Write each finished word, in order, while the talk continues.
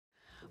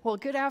Well,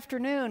 good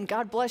afternoon.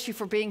 God bless you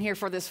for being here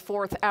for this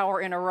fourth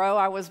hour in a row.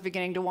 I was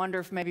beginning to wonder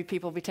if maybe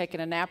people will be taking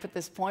a nap at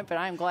this point, but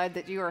I am glad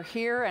that you are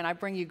here, and I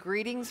bring you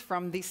greetings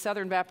from the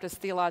Southern Baptist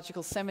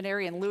Theological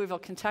Seminary in Louisville,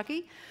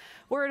 Kentucky,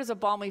 where it is a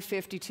balmy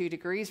 52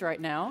 degrees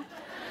right now.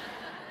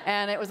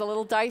 And it was a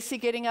little dicey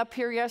getting up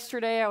here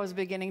yesterday. I was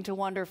beginning to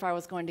wonder if I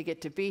was going to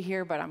get to be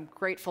here, but I'm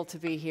grateful to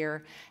be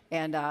here.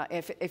 And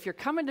if you're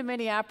coming to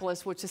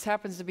Minneapolis, which just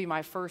happens to be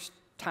my first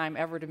time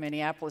ever to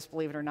Minneapolis,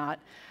 believe it or not,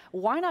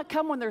 why not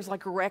come when there's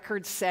like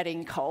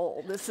record-setting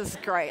cold? This is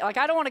great. Like,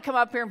 I don't want to come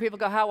up here and people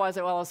go, how was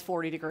it? Well, it was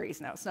 40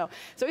 degrees. No, so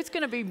it's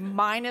going to be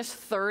minus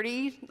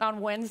 30 on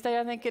Wednesday,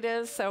 I think it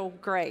is. So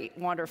great,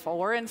 wonderful.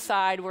 We're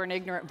inside. We're in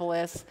ignorant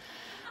bliss.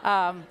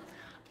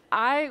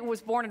 I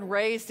was born and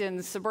raised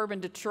in suburban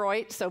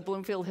Detroit, so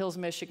Bloomfield Hills,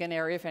 Michigan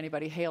area, if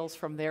anybody hails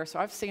from there. So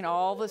I've seen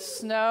all the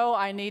snow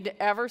I need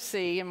to ever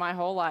see in my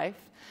whole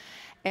life.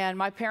 And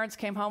my parents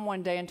came home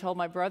one day and told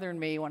my brother and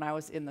me when I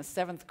was in the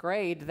 7th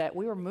grade that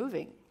we were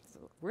moving.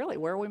 Really,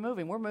 where are we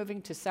moving? We're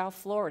moving to South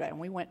Florida, and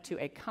we went to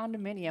a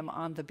condominium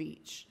on the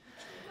beach.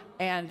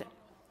 And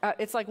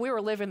it's like we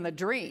were living the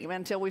dream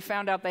until we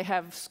found out they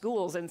have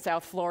schools in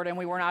South Florida and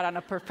we were not on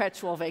a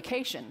perpetual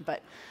vacation.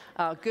 But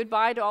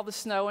goodbye to all the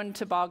snow and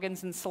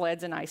toboggans and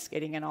sleds and ice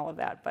skating and all of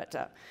that. But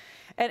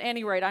at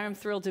any rate, I am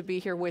thrilled to be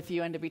here with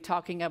you and to be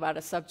talking about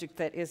a subject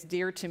that is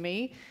dear to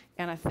me.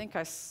 And I think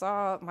I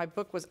saw my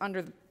book was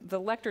under the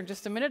lectern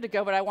just a minute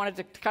ago, but I wanted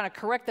to kind of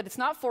correct that it's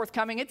not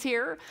forthcoming, it's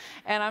here.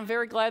 And I'm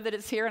very glad that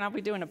it's here, and I'll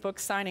be doing a book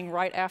signing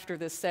right after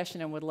this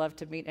session and would love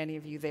to meet any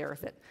of you there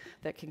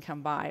that can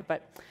come by.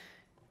 But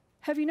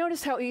have you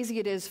noticed how easy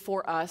it is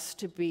for us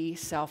to be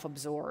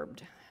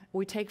self-absorbed?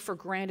 We take for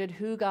granted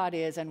who God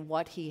is and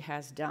what He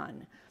has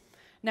done.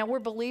 Now, we're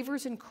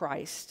believers in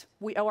Christ.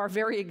 We owe our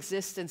very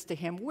existence to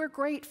Him. We're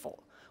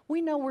grateful. We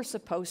know we're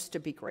supposed to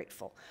be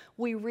grateful.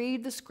 We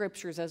read the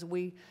scriptures as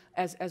we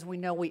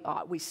know we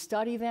ought. We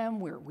study them,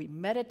 we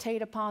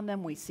meditate upon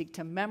them, we seek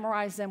to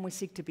memorize them, we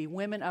seek to be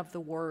women of the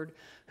Word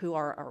who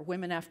are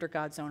women after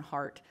God's own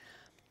heart.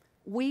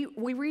 We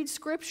read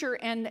scripture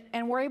and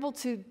we're able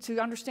to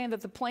understand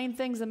that the plain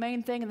thing's the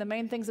main thing and the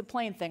main thing's the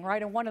plain thing,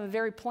 right? And one of the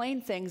very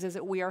plain things is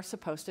that we are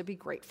supposed to be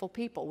grateful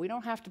people. We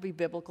don't have to be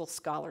biblical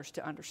scholars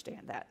to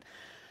understand that.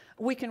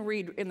 We can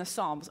read in the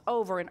Psalms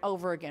over and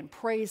over again,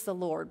 praise the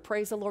Lord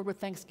with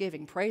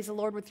thanksgiving, praise the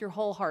Lord with your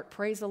whole heart,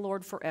 praise the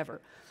Lord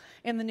forever.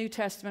 In the New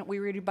Testament, we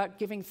read about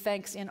giving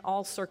thanks in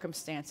all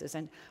circumstances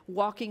and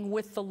walking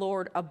with the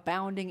Lord,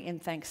 abounding in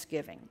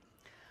thanksgiving.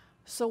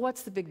 So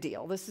what's the big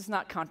deal? This is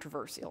not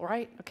controversial,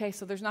 right? Okay,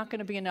 so there's not going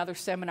to be another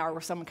seminar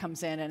where someone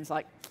comes in and is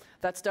like,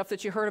 that stuff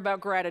that you heard about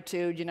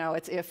gratitude, you know,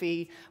 it's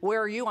iffy. Where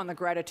are you on the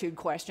gratitude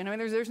question? I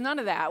mean, there's none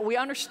of that. We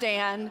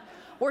understand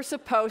we're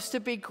supposed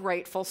to be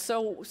grateful.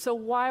 So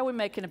why are we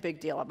making a big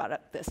deal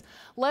about this?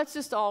 Let's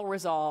just all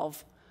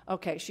resolve,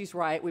 okay, she's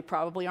right. We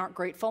probably aren't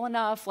grateful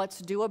enough. Let's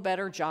do a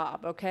better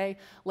job, okay?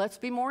 Let's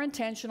be more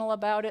intentional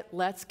about it.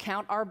 Let's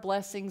count our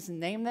blessings,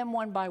 name them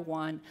one by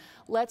one.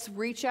 Let's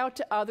reach out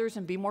to others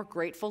and be more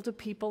grateful to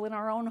people in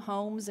our own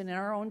homes and in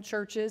our own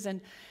churches.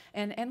 And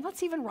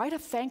let's even write a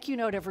thank you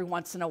note every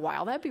once in a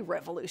while. That'd be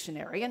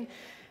revolutionary.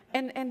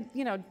 And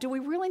you know, do we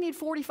really need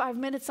 45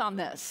 minutes on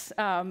this?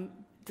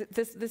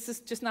 This is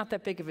just not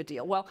that big of a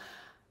deal. Well,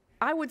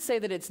 I would say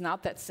that it's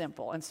not that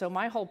simple. And so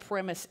my whole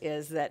premise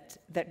is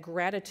that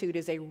gratitude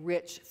is a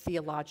rich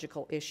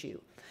theological issue.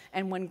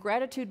 And when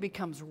gratitude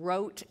becomes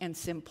rote and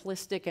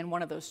simplistic and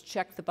one of those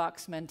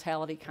check-the-box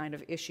mentality kind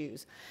of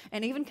issues,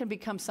 and even can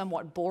become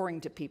somewhat boring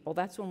to people,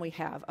 that's when we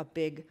have a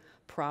big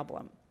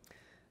problem.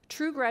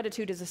 True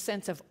gratitude is a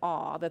sense of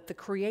awe that the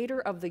creator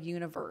of the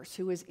universe,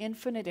 who is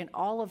infinite in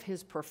all of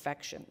his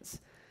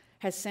perfections,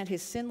 has sent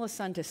his sinless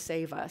Son to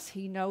save us.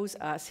 He knows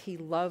us, he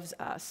loves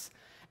us,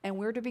 and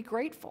we're to be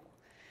grateful.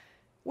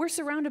 We're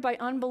surrounded by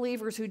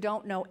unbelievers who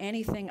don't know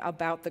anything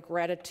about the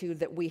gratitude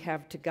that we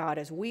have to God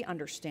as we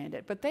understand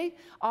it, but they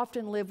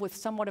often live with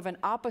somewhat of an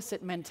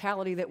opposite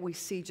mentality that we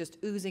see just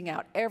oozing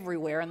out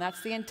everywhere, and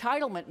that's the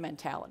entitlement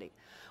mentality,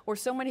 where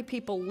so many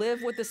people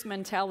live with this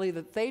mentality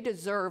that they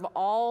deserve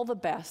all the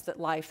best that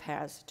life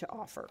has to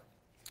offer.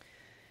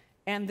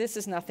 And this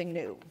is nothing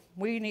new.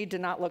 We need to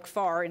not look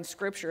far in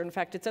Scripture. In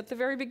fact, it's at the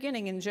very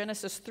beginning in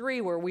Genesis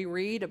 3 where we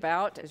read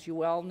about, as you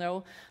well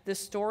know, this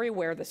story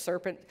where the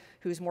serpent,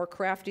 who's more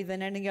crafty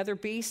than any other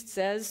beast,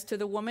 says to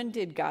the woman,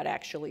 did God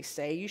actually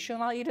say you shall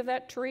not eat of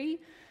that tree?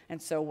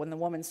 And so when the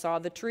woman saw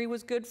the tree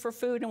was good for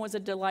food and was a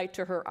delight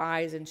to her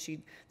eyes and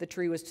the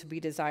tree was to be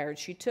desired,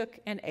 she took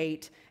and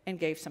ate and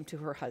gave some to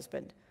her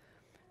husband.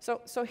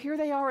 So here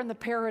they are in the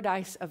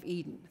paradise of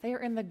Eden. They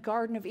are in the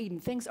Garden of Eden.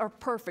 Things are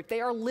perfect.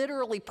 They are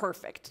literally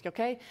perfect,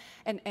 okay?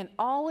 And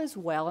all is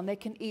well, and they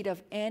can eat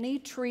of any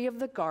tree of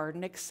the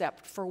garden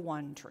except for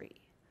one tree.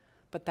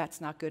 But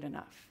that's not good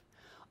enough.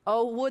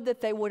 Oh, would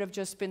that they would have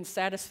just been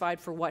satisfied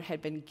for what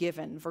had been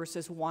given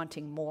versus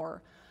wanting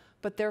more.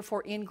 But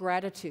therefore,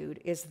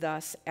 ingratitude is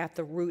thus at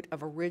the root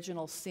of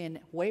original sin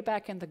way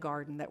back in the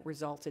garden that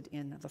resulted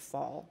in the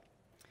fall.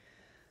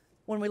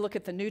 When we look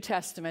at the New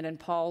Testament and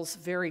Paul's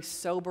very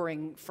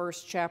sobering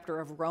first chapter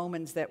of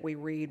Romans that we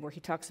read, where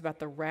he talks about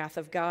the wrath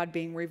of God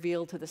being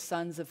revealed to the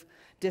sons of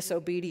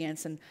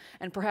disobedience, and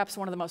perhaps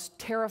one of the most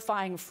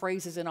terrifying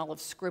phrases in all of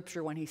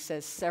Scripture when he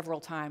says several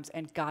times,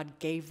 and God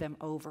gave them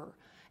over,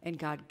 and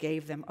God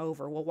gave them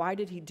over. Well, why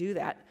did he do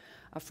that?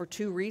 For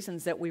two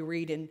reasons that we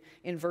read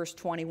in verse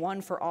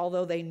 21. For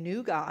although they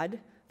knew God,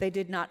 they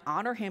did not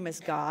honor him as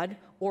God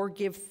or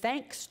give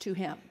thanks to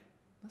him.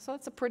 So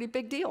that's a pretty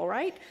big deal,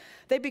 right?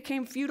 They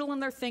became futile in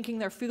their thinking.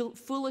 Their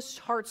foolish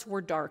hearts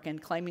were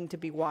darkened. Claiming to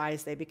be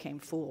wise, they became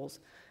fools,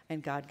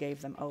 and God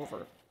gave them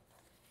over.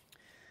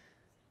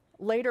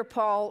 Later,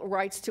 Paul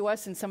writes to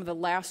us in some of the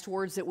last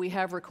words that we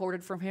have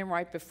recorded from him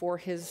right before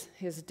his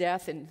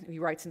death, and he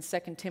writes in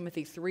 2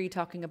 Timothy 3,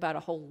 talking about a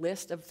whole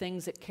list of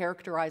things that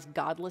characterize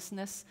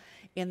godlessness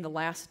in the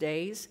last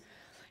days.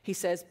 He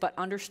says, but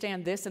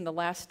understand this, in the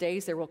last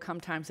days there will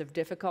come times of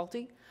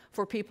difficulty,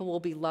 for people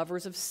will be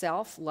lovers of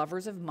self,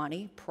 lovers of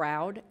money,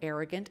 proud,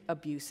 arrogant,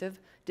 abusive,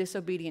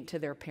 disobedient to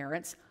their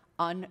parents,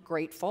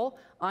 ungrateful,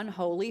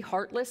 unholy,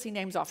 heartless. He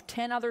names off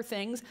 10 other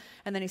things,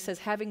 and then he says,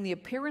 having the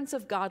appearance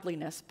of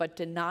godliness, but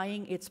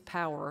denying its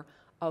power,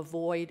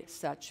 avoid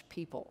such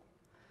people.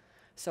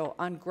 So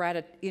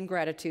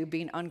ingratitude,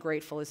 being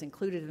ungrateful, is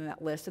included in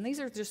that list. And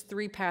these are just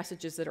 3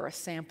 passages that are a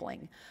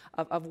sampling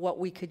of what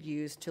we could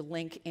use to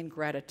link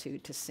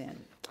ingratitude to sin.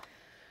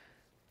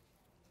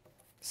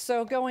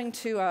 So going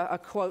to a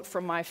quote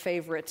from my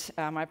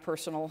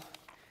personal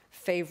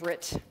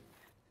favorite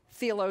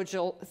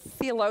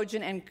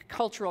theologian and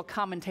cultural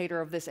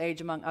commentator of this age,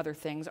 among other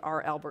things,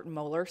 R. Albert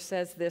Mohler,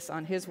 says this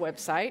on his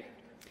website.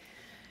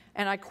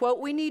 And I quote,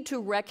 we need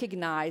to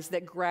recognize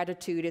that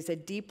gratitude is a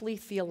deeply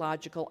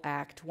theological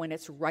act when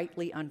it's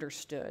rightly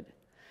understood.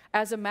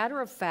 As a matter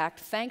of fact,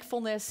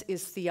 thankfulness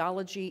is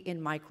theology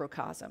in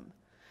microcosm.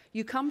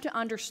 You come to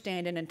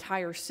understand an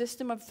entire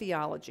system of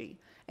theology,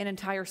 an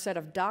entire set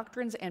of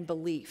doctrines and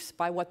beliefs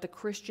by what the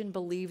Christian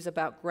believes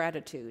about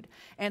gratitude.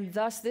 And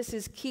thus, this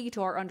is key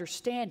to our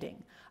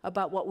understanding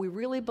about what we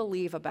really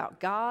believe about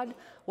God,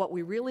 what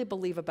we really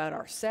believe about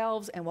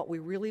ourselves, and what we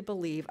really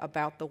believe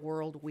about the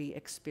world we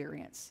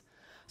experience.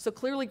 So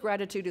clearly,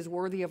 gratitude is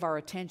worthy of our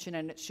attention,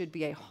 and it should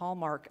be a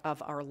hallmark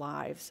of our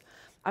lives.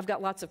 I've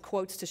got lots of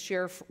quotes to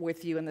share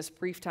with you in this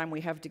brief time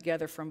we have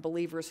together from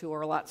believers who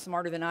are a lot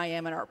smarter than I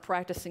am and are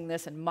practicing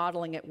this and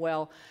modeling it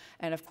well.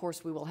 And of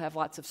course, we will have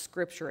lots of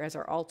scripture as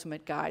our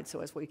ultimate guide. So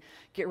as we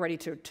get ready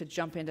to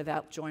jump into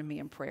that, join me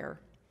in prayer.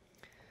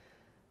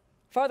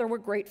 Father, we're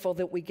grateful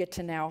that we get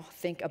to now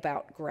think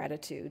about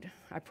gratitude.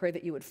 I pray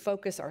that you would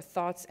focus our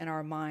thoughts and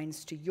our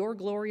minds to your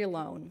glory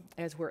alone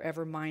as we're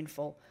ever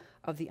mindful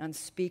of the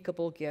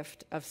unspeakable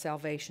gift of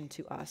salvation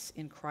to us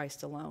in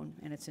Christ alone.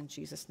 And it's in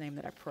Jesus' name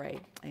that I pray.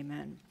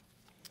 Amen.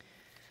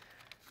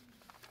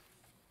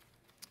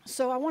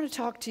 So I want to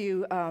talk to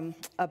you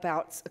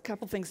about a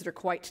couple things that are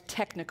quite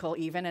technical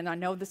even, and I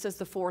know this is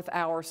the 4th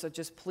hour, so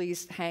just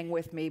please hang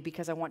with me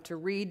because I want to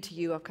read to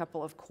you a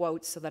couple of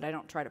quotes so that I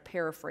don't try to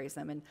paraphrase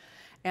them.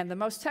 And the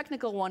most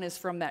technical one is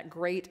from that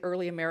great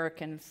early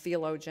American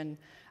theologian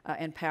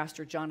and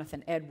pastor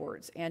Jonathan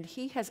Edwards, and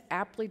he has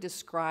aptly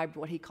described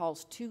what he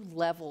calls 2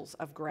 levels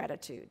of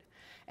gratitude.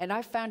 And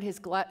I found his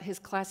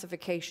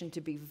classification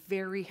to be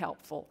very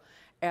helpful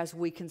as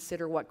we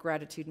consider what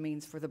gratitude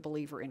means for the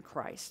believer in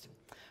Christ.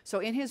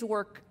 So in his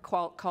work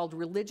called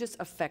Religious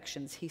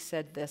Affections, he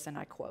said this, and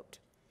I quote,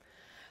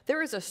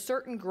 "There is a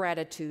certain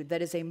gratitude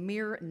that is a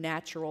mere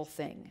natural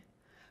thing.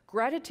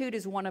 Gratitude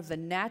is one of the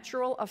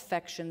natural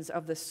affections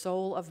of the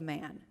soul of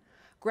man.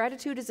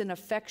 Gratitude is an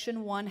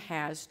affection one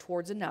has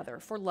towards another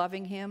for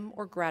loving him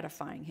or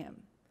gratifying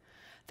him.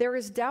 There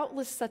is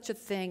doubtless such a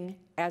thing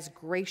as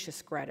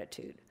gracious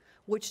gratitude,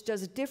 which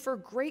does differ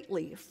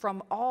greatly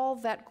from all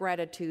that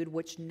gratitude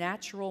which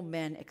natural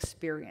men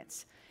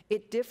experience.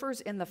 It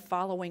differs in the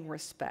following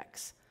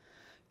respects.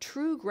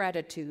 True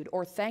gratitude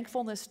or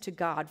thankfulness to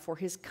God for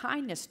his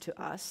kindness to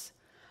us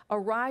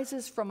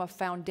arises from a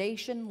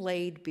foundation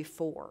laid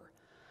before,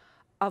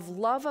 of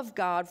love of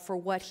God for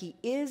what he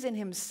is in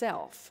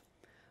himself,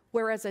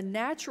 whereas a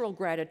natural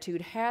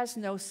gratitude has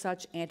no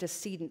such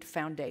antecedent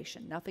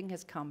foundation. Nothing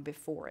has come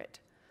before it.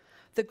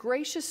 The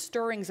gracious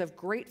stirrings of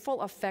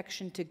grateful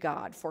affection to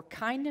God for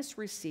kindness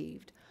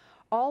received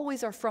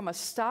always are from a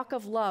stock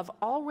of love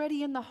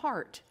already in the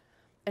heart,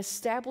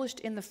 established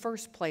in the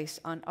first place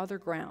on other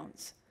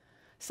grounds.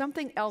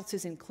 Something else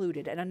is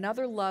included, and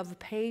another love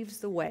paves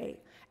the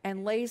way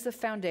and lays the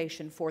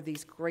foundation for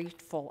these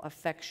grateful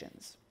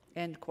affections."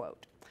 End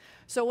quote.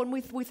 So when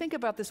we think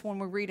about this, when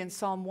we read in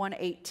Psalm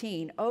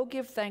 118, "Oh,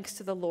 give thanks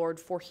to the Lord,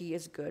 for he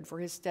is good, for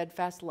his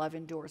steadfast love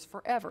endures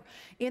forever."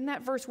 In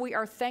that verse, we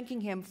are thanking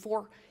him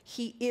for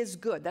he is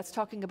good. That's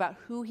talking about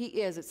who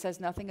he is. It says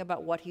nothing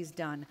about what he's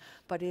done,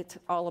 but it's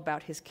all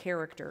about his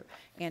character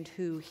and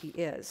who he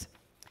is.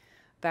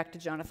 Back to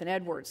Jonathan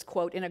Edwards,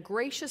 quote, "In a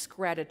gracious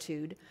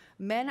gratitude,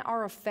 men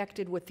are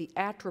affected with the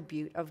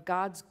attribute of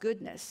God's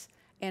goodness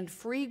and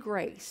free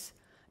grace,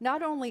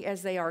 not only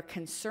as they are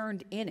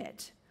concerned in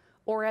it,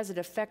 or as it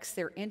affects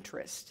their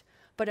interest,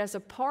 but as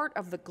a part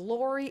of the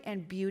glory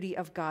and beauty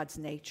of God's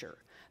nature.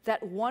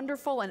 That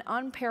wonderful and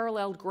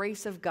unparalleled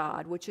grace of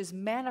God, which is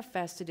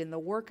manifested in the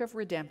work of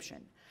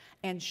redemption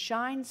and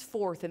shines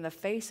forth in the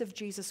face of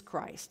Jesus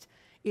Christ,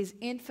 is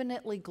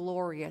infinitely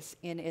glorious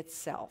in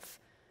itself,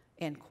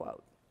 end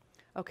quote.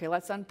 Okay,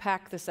 let's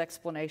unpack this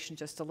explanation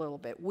just a little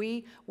bit.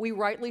 We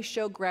rightly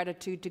show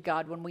gratitude to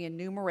God when we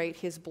enumerate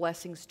his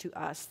blessings to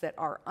us that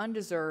are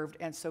undeserved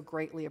and so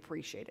greatly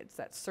appreciated.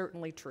 That's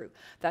certainly true.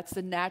 That's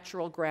the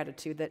natural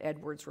gratitude that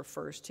Edwards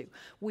refers to.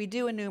 We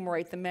do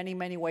enumerate the many,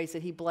 many ways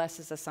that he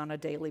blesses us on a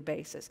daily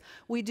basis.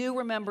 We do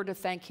remember to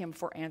thank him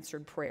for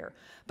answered prayer.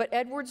 But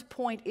Edwards'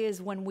 point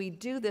is when we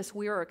do this,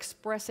 we are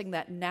expressing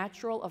that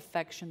natural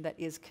affection that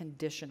is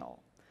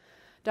conditional.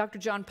 Dr.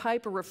 John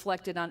Piper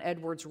reflected on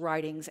Edwards'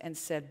 writings and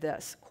said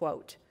this,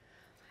 quote,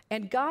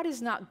 "And God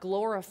is not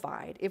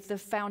glorified if the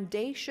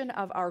foundation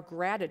of our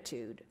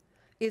gratitude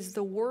is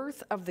the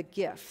worth of the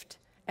gift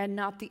and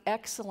not the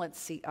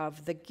excellency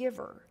of the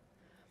giver.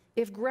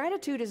 If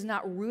gratitude is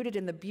not rooted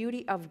in the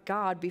beauty of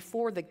God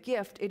before the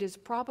gift, it is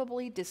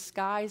probably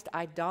disguised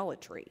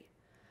idolatry.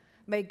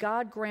 May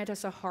God grant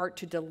us a heart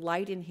to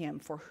delight in him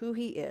for who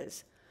he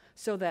is,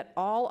 so that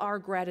all our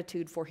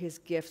gratitude for his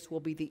gifts will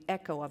be the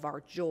echo of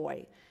our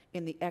joy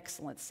in the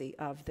excellency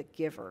of the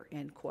giver,"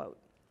 end quote.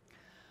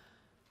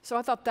 So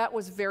I thought that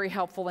was very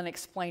helpful in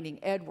explaining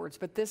Edwards,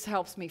 but this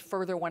helps me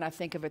further when I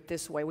think of it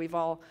this way. We've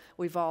all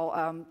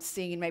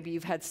seen, maybe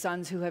you've had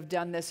sons who have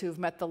done this, who've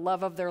met the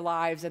love of their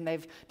lives, and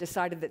they've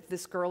decided that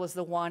this girl is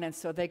the one, and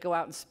so they go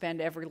out and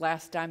spend every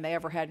last dime they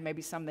ever had,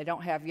 maybe some they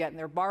don't have yet, and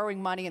they're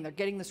borrowing money, and they're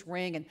getting this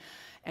ring,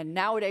 and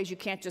nowadays you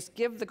can't just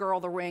give the girl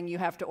the ring, you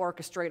have to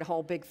orchestrate a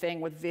whole big thing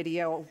with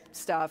video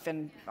stuff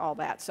and all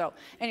that. So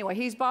anyway,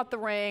 he's bought the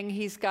ring,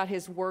 he's got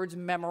his words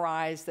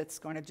memorized that's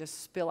going to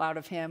just spill out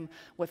of him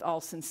with all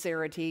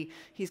sincerity.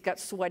 He's got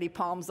sweaty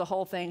palms, the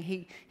whole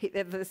thing.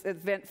 This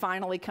event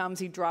finally comes,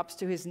 he drops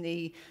to his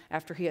knee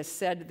after he has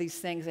said these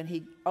things, and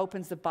he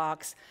opens the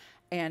box,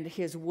 and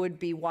his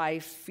would-be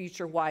wife,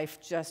 future wife,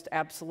 just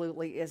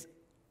absolutely is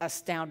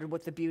astounded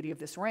with the beauty of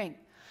this ring.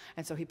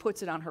 And so he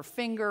puts it on her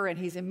finger, and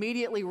he's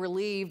immediately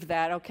relieved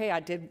that, okay, I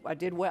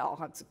did well.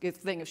 It's a good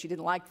thing. If she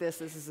didn't like this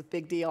is a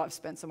big deal. I've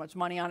spent so much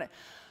money on it.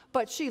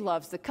 But she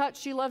loves the cut.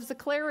 She loves the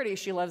clarity.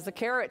 She loves the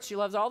carats. She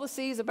loves all the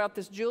C's about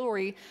this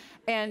jewelry.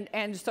 And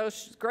so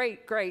she's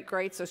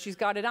great. So she's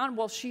got it on.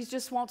 Well, she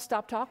just won't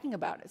stop talking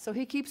about it. So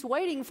he keeps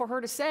waiting for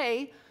her to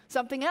say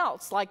something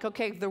else, like,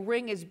 okay, the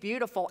ring is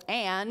beautiful,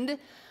 and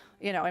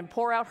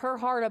pour out her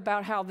heart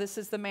about how this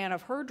is the man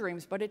of her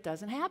dreams. But it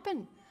doesn't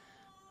happen.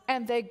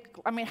 And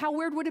how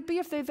weird would it be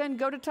if they then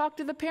go to talk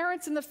to the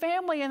parents and the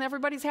family and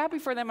everybody's happy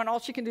for them, and all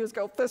she can do is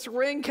go, "This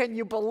ring, can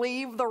you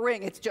believe the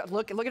ring? It's just,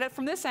 look at it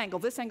from this angle,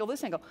 this angle,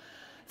 this angle."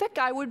 That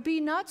guy would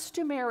be nuts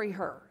to marry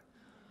her.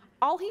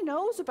 All he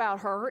knows about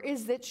her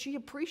is that she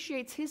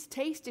appreciates his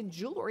taste in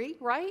jewelry,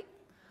 right?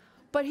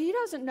 But he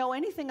doesn't know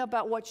anything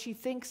about what she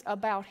thinks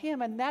about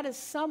him, and that is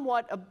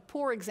somewhat a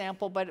poor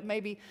example, but it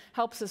maybe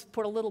helps us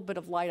put a little bit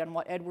of light on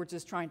what Edwards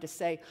is trying to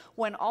say,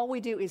 when all we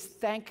do is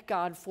thank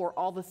God for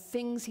all the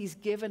things he's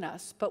given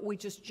us, but we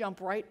just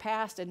jump right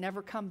past and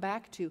never come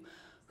back to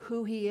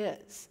who he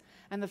is.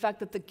 And the fact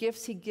that the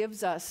gifts he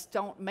gives us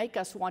don't make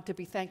us want to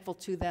be thankful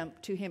to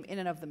him in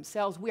and of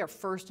themselves. We are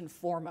first and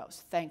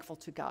foremost thankful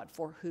to God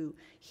for who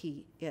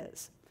he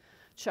is.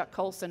 Chuck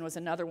Colson was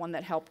another one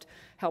that helped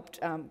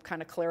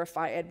kind of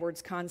clarify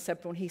Edwards'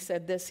 concept when he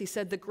said this. He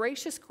said, "The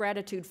gracious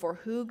gratitude for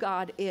who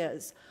God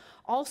is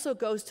also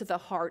goes to the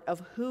heart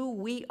of who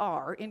we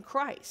are in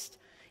Christ.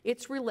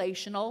 It's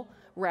relational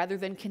rather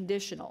than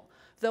conditional.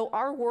 Though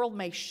our world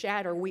may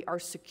shatter, we are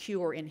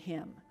secure in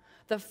him.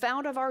 The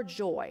fount of our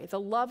joy, the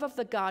love of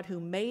the God who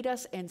made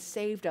us and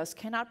saved us,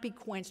 cannot be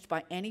quenched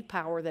by any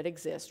power that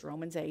exists,"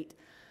 Romans 8.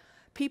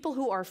 People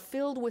who are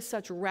filled with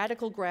such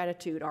radical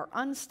gratitude are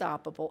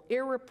unstoppable,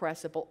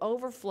 irrepressible,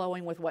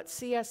 overflowing with what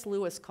C.S.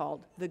 Lewis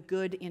called the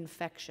good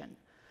infection,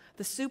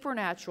 the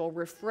supernatural,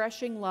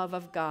 refreshing love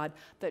of God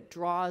that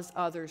draws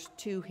others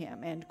to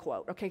him, end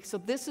quote. Okay, so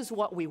this is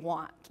what we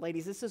want,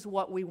 ladies. This is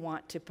what we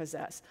want to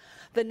possess.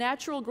 The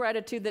natural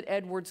gratitude that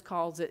Edwards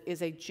calls it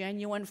is a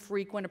genuine,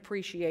 frequent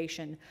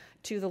appreciation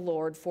to the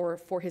Lord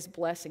for his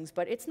blessings,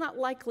 but it's not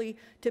likely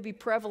to be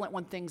prevalent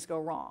when things go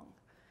wrong.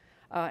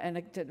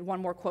 And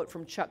one more quote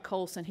from Chuck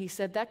Colson. He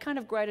said, "That kind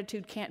of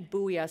gratitude can't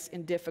buoy us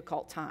in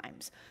difficult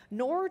times,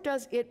 nor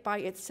does it by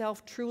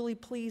itself truly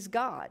please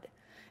God.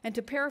 And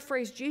to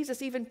paraphrase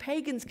Jesus, even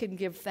pagans can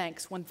give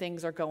thanks when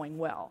things are going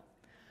well."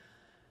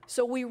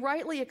 So we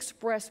rightly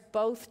express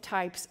both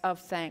types of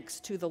thanks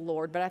to the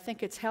Lord, but I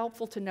think it's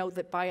helpful to note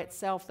that by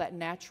itself, that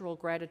natural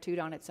gratitude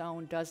on its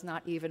own does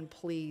not even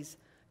please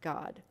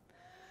God.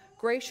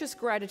 Gracious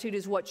gratitude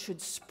is what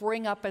should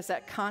spring up as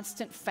that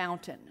constant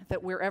fountain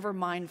that we're ever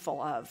mindful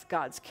of,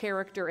 God's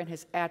character and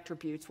his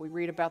attributes. We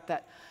read about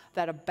that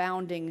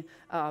abounding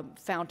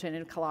fountain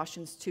in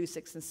Colossians 2,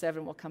 6, and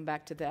 7. We'll come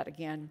back to that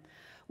again.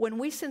 When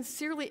we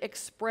sincerely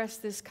express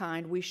this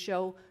kind, we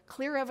show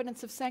clear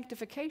evidence of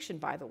sanctification,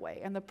 by the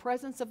way, and the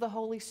presence of the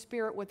Holy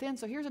Spirit within.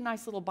 So here's a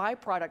nice little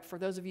byproduct for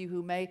those of you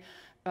who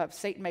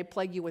Satan may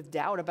plague you with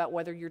doubt about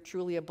whether you're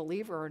truly a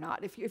believer or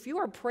not. If you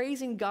are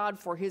praising God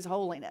for his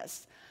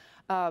holiness,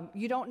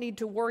 you don't need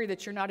to worry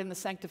that you're not in the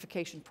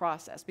sanctification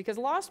process, because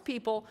lost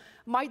people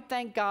might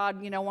thank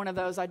God, one of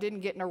those, I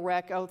didn't get in a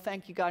wreck, oh,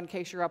 thank you, God, in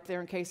case you're up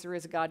there, in case there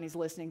is a God and he's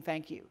listening,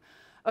 thank you.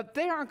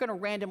 They aren't going to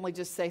randomly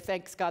just say,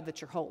 thanks God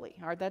that you're holy.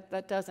 All right,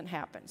 that doesn't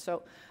happen.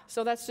 So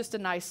that's just a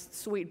nice,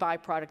 sweet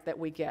byproduct that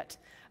we get.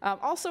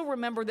 Also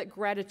remember that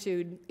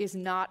gratitude is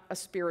not a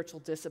spiritual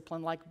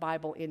discipline like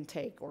Bible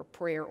intake or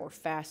prayer or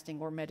fasting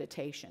or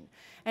meditation.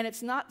 And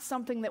it's not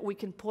something that we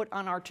can put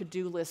on our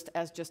to-do list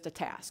as just a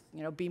task.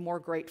 Be more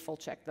grateful,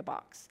 check the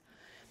box.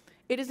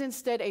 It is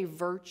instead a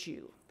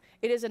virtue.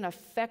 It is an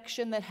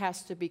affection that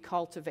has to be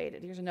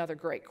cultivated. Here's another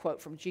great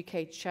quote from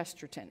G.K.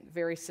 Chesterton.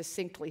 Very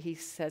succinctly, he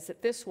says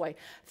it this way: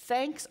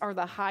 thanks are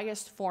the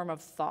highest form of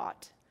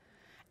thought,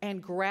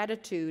 and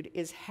gratitude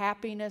is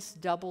happiness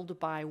doubled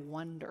by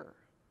wonder.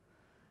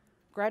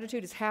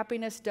 Gratitude is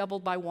happiness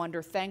doubled by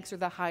wonder. Thanks are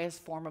the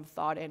highest form of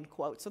thought, end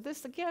quote. So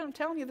this, again, I'm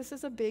telling you, this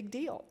is a big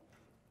deal.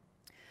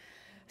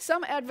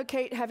 Some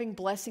advocate having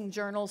blessing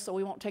journals, so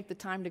we won't take the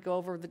time to go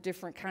over the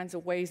different kinds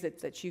of ways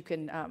that you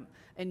can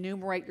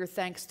enumerate your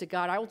thanks to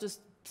God. I will just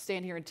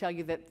stand here and tell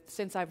you that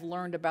since I've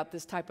learned about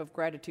this type of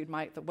gratitude,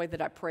 the way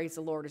that I praise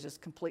the Lord is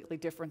just completely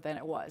different than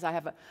it was. I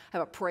have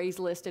a praise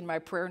list in my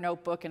prayer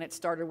notebook, and it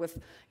started with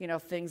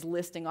things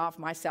listing off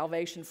my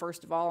salvation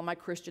first of all, and my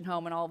Christian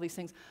home, and all of these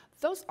things.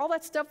 All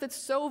that stuff that's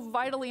so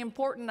vitally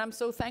important, I'm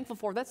so thankful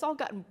for, that's all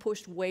gotten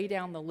pushed way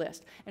down the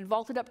list. And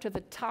vaulted up to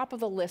the top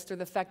of the list are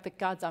the fact that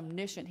God's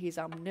omniscient, he's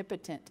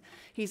omnipotent,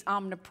 he's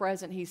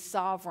omnipresent, he's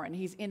sovereign,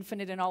 he's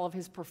infinite in all of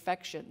his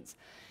perfections.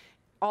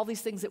 All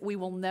these things that we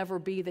will never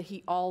be, that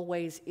he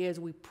always is.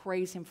 We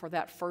praise him for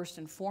that first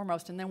and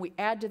foremost. And then we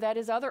add to that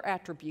his other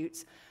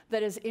attributes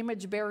that as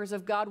image bearers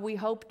of God, we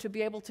hope to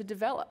be able to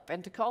develop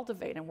and to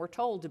cultivate. And we're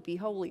told to be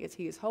holy as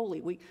he is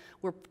holy.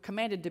 We're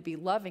commanded to be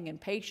loving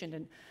and patient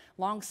and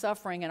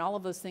long-suffering and all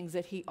of those things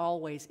that he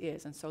always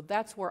is. And so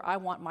that's where I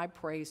want my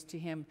praise to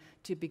him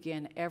to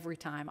begin every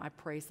time I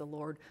praise the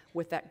Lord,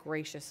 with that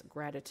gracious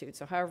gratitude.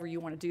 So however you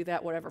want to do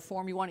that, whatever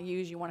form you want to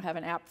use, you want to have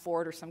an app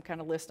for it or some kind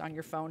of list on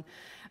your phone,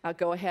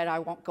 go ahead. I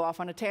won't go off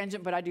on a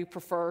tangent, but I do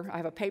prefer, I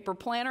have a paper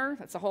planner.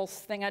 That's a whole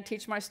thing I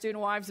teach my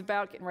student wives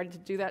about, getting ready to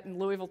do that in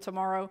Louisville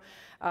tomorrow.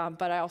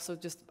 But I also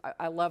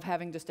I love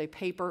having just a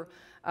paper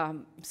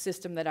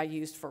system that I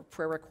use for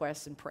prayer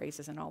requests and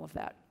praises and all of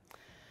that.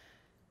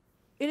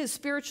 It is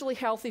spiritually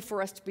healthy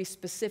for us to be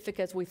specific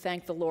as we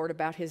thank the Lord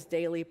about his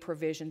daily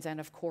provisions, and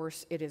of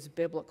course, it is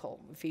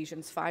biblical.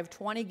 Ephesians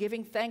 5:20,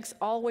 giving thanks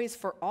always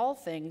for all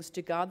things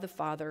to God the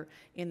Father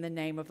in the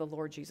name of the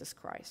Lord Jesus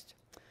Christ.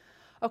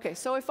 Okay,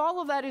 so if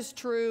all of that is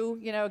true,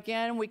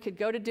 again, we could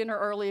go to dinner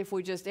early if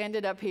we just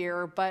ended up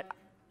here, but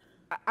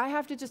I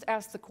have to just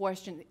ask the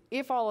question,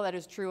 if all of that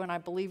is true, and I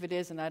believe it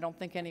is, and I don't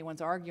think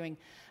anyone's arguing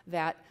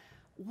that,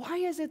 why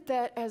is it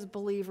that as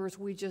believers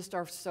we just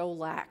are so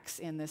lax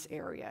in this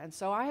area? And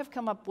so I have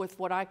come up with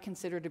what I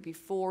consider to be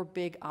 4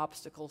 big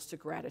obstacles to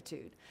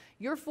gratitude.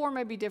 Your 4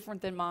 may be different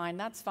than mine.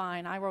 That's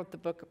fine. I wrote the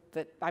book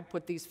that I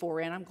put these 4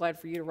 in. I'm glad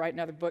for you to write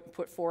another book and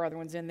put 4 other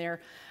ones in there.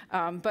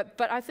 But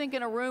I think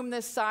in a room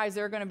this size,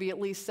 there are going to be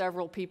at least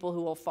several people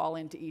who will fall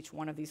into each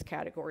one of these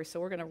categories. So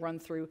we're going to run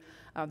through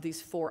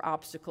these 4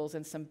 obstacles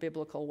and some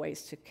biblical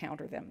ways to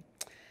counter them.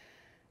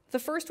 The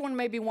first one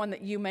may be one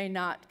that you may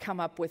not come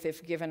up with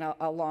if given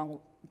a long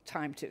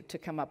time to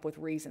come up with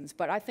reasons.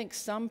 But I think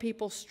some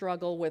people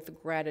struggle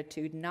with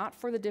gratitude, not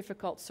for the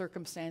difficult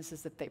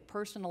circumstances that they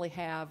personally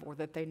have or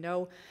that they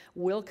know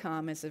will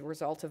come as a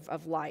result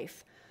of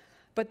life,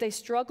 but they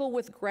struggle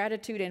with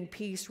gratitude and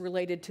peace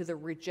related to the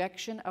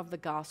rejection of the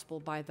gospel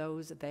by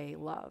those they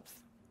love.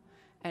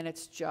 And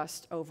it's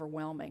just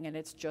overwhelming, and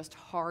it's just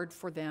hard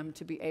for them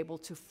to be able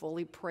to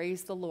fully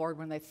praise the Lord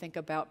when they think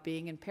about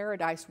being in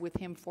paradise with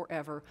him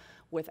forever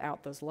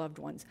without those loved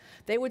ones.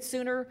 They would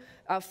sooner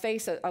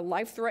face a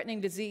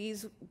life-threatening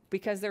disease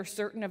because they're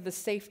certain of the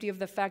safety of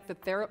the fact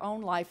that their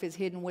own life is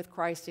hidden with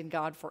Christ in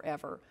God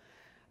forever.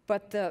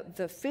 But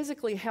the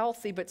physically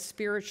healthy but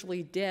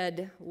spiritually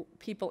dead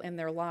people in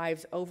their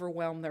lives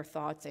overwhelm their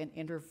thoughts and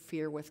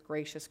interfere with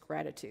gracious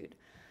gratitude.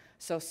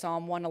 So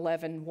Psalm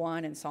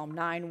 111:1 and Psalm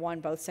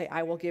 9:1 both say,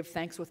 I will give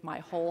thanks with my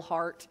whole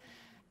heart.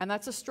 And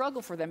that's a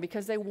struggle for them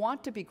because they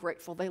want to be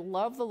grateful. They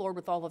love the Lord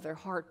with all of their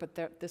heart, but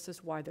this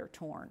is why they're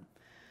torn.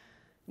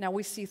 Now,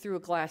 we see through a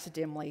glass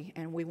dimly,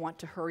 and we want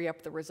to hurry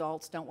up the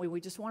results, don't we?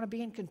 We just want to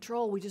be in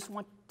control. We just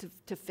want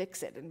to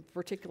fix it, and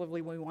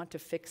particularly when we want to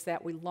fix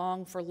that, we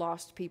long for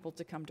lost people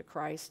to come to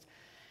Christ,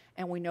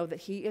 and we know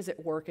that he is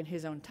at work in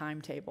his own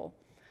timetable.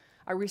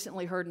 I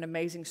recently heard an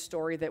amazing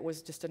story that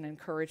was just an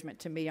encouragement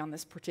to me on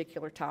this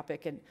particular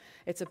topic, and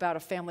it's about a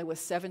family with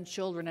 7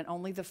 children, and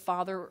only the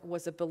father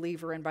was a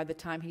believer, and by the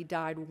time he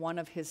died, one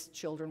of his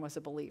children was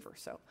a believer.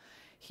 So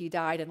he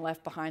died and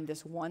left behind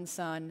this one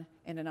son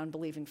in an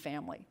unbelieving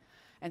family.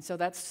 And so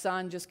that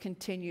son just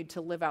continued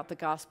to live out the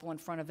gospel in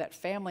front of that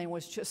family and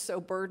was just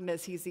so burdened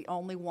as he's the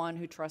only one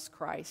who trusts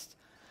Christ.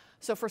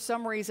 So for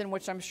some reason,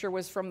 which I'm sure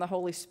was from the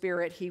Holy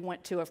Spirit, he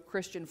went to a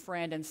Christian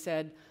friend and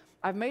said,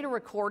 I've made a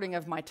recording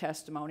of my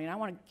testimony, and I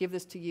want to give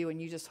this to you,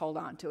 and you just hold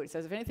on to it. He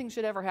says, if anything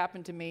should ever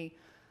happen to me,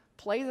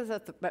 play this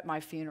at my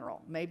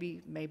funeral.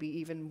 Maybe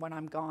even when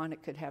I'm gone,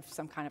 it could have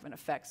some kind of an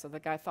effect. So the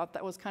guy thought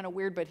that was kind of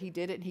weird, but he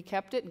did it, and he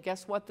kept it, and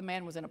guess what? The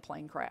man was in a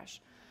plane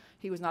crash.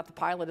 He was not the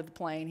pilot of the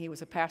plane. He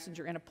was a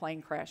passenger in a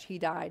plane crash. He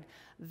died.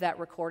 That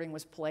recording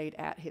was played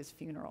at his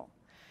funeral.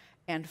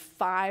 And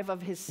 5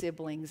 of his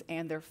siblings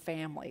and their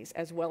families,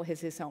 as well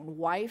as his own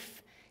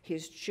wife,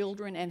 his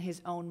children, and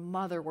his own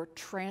mother were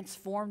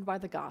transformed by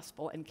the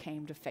gospel and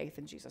came to faith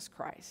in Jesus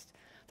Christ.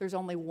 There's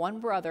only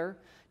one brother,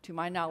 to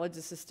my knowledge,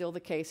 this is still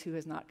the case, who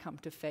has not come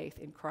to faith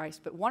in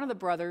Christ. But one of the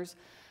brothers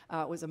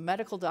was a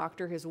medical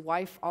doctor, his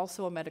wife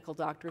also a medical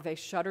doctor. They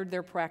shuttered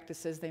their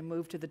practices. They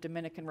moved to the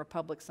Dominican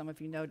Republic. Some of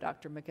you know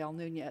Dr. Miguel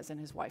Nunez and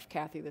his wife,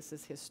 Kathy. This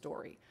is his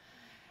story.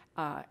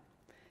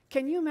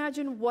 Can you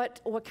imagine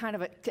what kind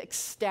of an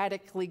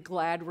ecstatically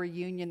glad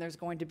reunion there's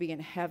going to be in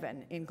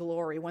heaven in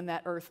glory when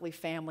that earthly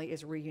family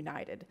is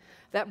reunited?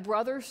 That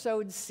brother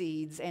sowed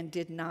seeds and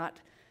did not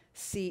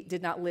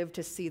live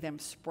to see them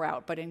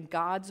sprout, but in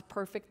God's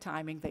perfect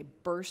timing, they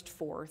burst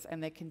forth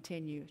and they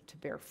continue to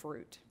bear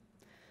fruit.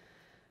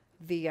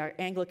 The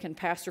Anglican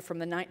pastor from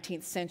the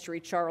 19th century,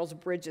 Charles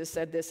Bridges,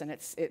 said this, and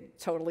it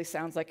totally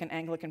sounds like an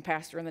Anglican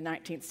pastor in the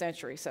 19th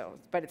century,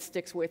 but it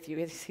sticks with you.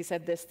 He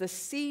said this, the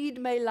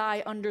seed may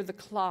lie under the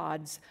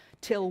clods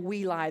till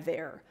we lie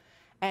there,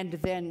 and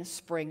then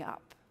spring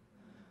up.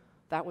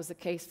 That was the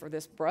case for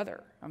this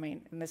brother.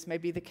 And this may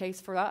be the case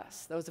for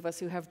us, those of us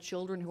who have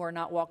children who are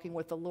not walking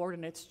with the Lord,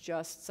 and it's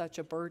just such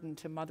a burden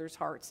to mothers'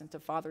 hearts and to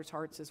fathers'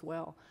 hearts as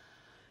well.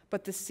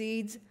 But the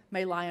seeds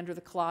may lie under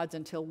the clods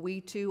until we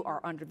too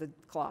are under the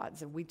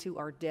clods, and we too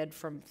are dead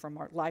from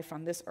our life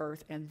on this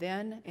earth, and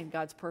then, in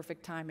God's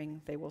perfect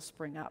timing, they will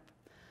spring up.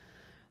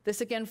 This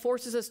again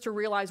forces us to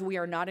realize we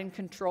are not in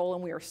control,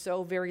 and we are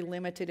so very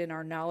limited in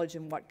our knowledge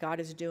and what God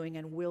is doing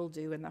and will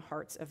do in the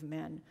hearts of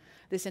men.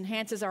 This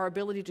enhances our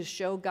ability to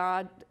show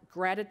God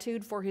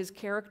gratitude for his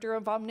character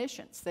of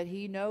omniscience, that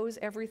he knows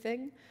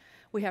everything.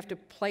 We have to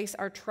place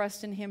our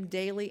trust in him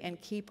daily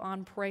and keep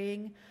on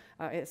praying,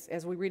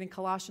 as we read in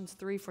Colossians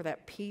 3, for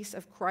that peace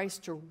of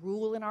Christ to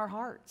rule in our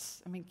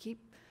hearts.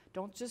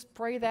 Don't just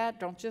pray that.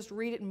 Don't just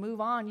read it and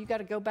move on. You got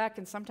to go back,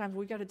 and sometimes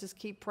we got to just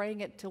keep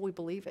praying it until we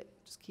believe it.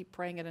 Just keep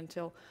praying it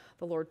until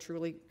the Lord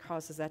truly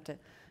causes that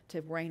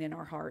to reign in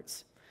our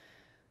hearts.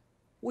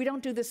 We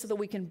don't do this so that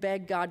we can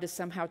beg God to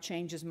somehow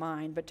change his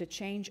mind, but to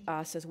change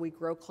us as we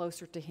grow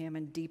closer to him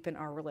and deepen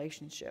our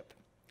relationship.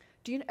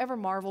 Do you ever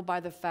marvel by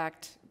the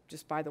fact,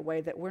 just by the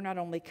way, that we're not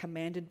only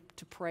commanded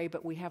to pray,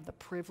 but we have the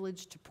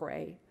privilege to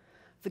pray?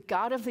 The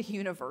God of the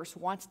universe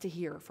wants to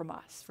hear from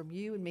us, from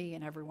you and me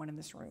and everyone in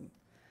this room.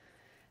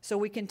 So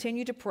we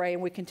continue to pray,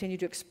 and we continue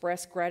to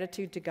express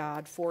gratitude to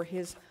God for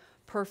his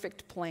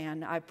perfect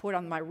plan. I put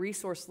on my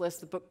resource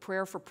list the book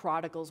Prayer for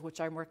Prodigals, which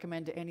I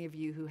recommend to any of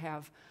you who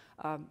have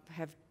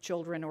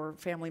children or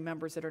family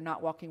members that are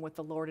not walking with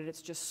the Lord, and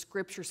it's just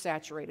scripture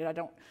saturated. I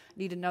don't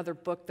need another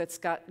book that's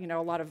got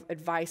a lot of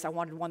advice. I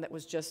wanted one that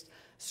was just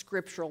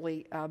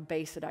scripturally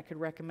based that I could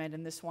recommend,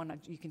 and this one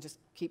you can just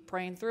keep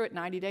praying through it.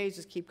 90 days,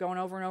 just keep going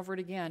over and over it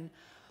again.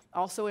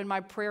 Also in my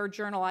prayer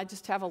journal, I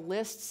just have a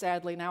list,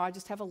 sadly now, I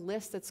just have a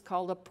list that's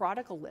called a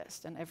prodigal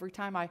list. And every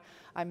time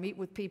I meet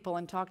with people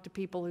and talk to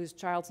people whose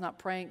child's not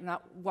praying,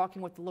 not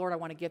walking with the Lord, I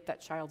want to get that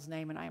child's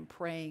name, and I am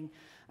praying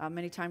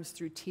many times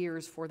through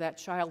tears for that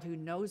child who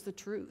knows the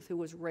truth, who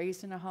was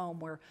raised in a home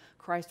where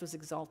Christ was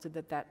exalted,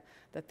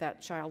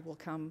 that child will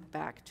come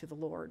back to the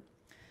Lord.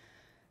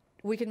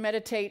 We can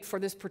meditate for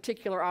this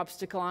particular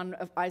obstacle on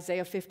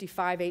Isaiah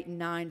 55, 8, and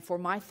 9. For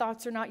my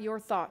thoughts are not your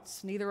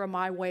thoughts, neither are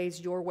my ways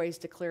your ways,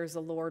 declares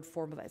the Lord.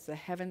 For as the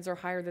heavens are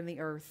higher than the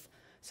earth,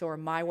 so are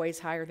my ways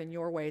higher than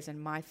your ways,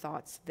 and my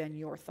thoughts than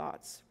your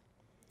thoughts.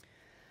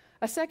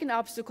 A second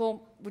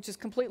obstacle, which is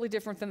completely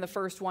different than the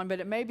first one, but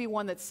it may be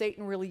one that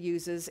Satan really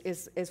uses,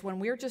 is when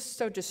we're just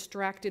so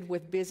distracted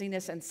with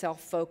busyness and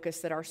self-focus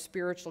that our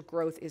spiritual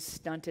growth is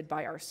stunted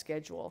by our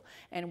schedule,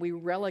 and we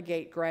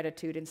relegate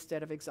gratitude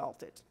instead of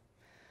exalt it.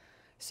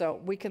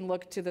 So we can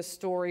look to the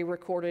story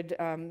recorded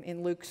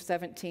in Luke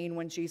 17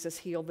 when Jesus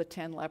healed the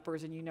 10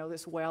 lepers, and you know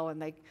this well,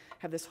 and they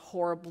have this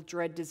horrible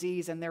dread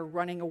disease, and they're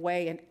running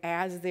away, and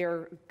as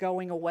they're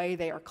going away,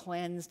 they are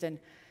cleansed, and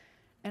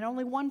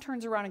only one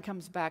turns around and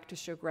comes back to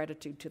show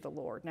gratitude to the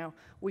Lord. Now,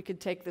 we could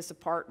take this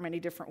apart many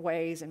different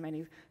ways, and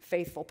many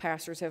faithful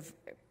pastors have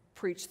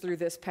preached through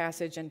this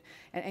passage, and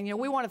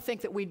we want to think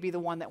that we'd be the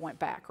one that went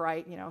back,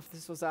 right? If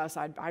this was us,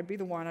 I'd be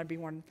the one. I'd be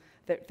one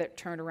that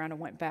turned around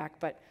and went back,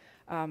 but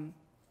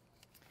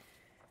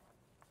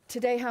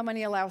today, how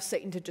many allow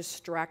Satan to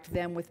distract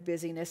them with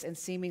busyness and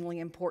seemingly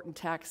important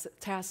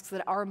tasks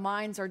that our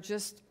minds are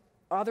just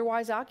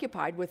otherwise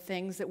occupied with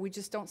things that we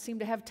just don't seem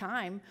to have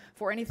time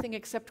for anything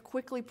except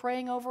quickly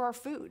praying over our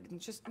food. And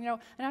just, and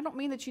I don't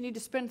mean that you need to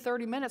spend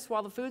 30 minutes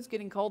while the food's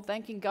getting cold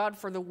thanking God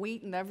for the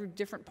wheat and every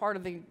different part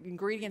of the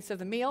ingredients of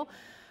the meal.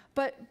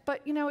 But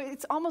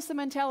it's almost the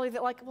mentality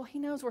that, like, well, he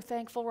knows we're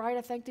thankful, right?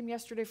 I thanked him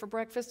yesterday for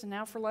breakfast and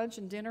now for lunch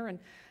and dinner.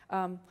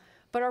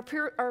 But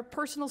our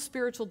personal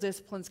spiritual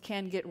disciplines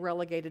can get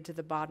relegated to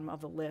the bottom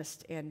of the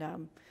list.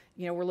 And,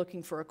 we're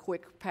looking for a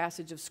quick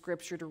passage of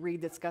Scripture to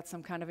read that's got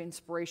some kind of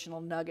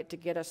inspirational nugget to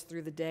get us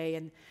through the day.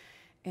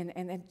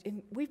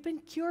 And we've been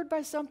cured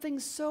by something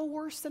so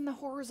worse than the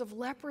horrors of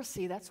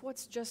leprosy. That's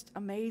what's just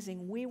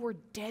amazing. We were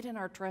dead in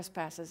our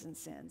trespasses and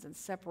sins and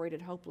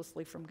separated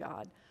hopelessly from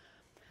God.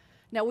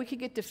 Now, we could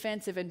get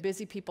defensive, and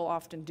busy people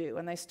often do,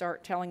 and they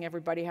start telling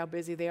everybody how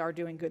busy they are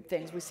doing good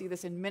things. We see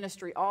this in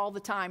ministry all the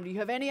time. Do you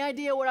have any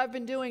idea what I've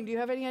been doing? Do you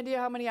have any idea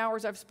how many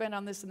hours I've spent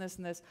on this and this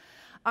and this?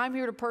 I'm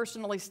here to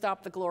personally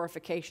stop the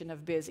glorification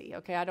of busy,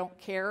 okay? I don't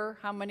care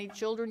how many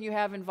children you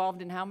have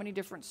involved in how many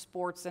different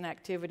sports and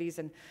activities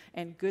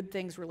and good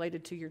things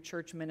related to your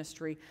church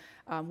ministry.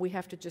 We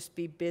have to just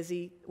be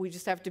busy. We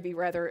just have to be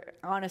rather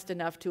honest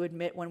enough to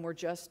admit when we're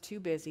just too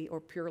busy or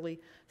purely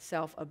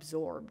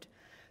self-absorbed.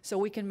 So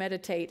we can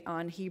meditate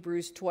on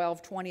Hebrews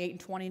 12, 28 and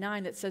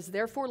 29 that says,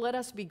 "Therefore let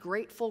us be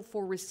grateful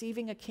for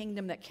receiving a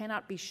kingdom that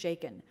cannot be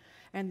shaken,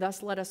 and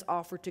thus let us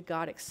offer to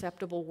God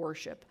acceptable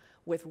worship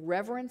with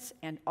reverence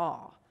and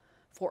awe,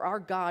 for our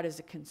God is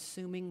a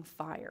consuming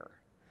fire."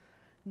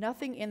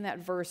 Nothing in that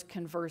verse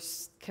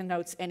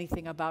connotes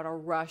anything about a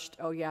rushed,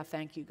 "Oh yeah,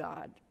 thank you,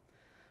 God."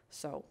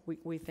 So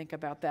we think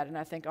about that, and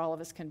I think all of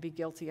us can be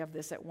guilty of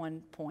this at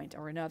one point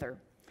or another.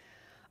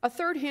 A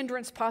third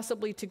hindrance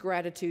possibly to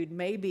gratitude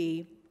may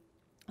be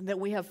that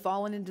we have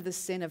fallen into the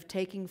sin of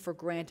taking for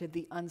granted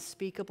the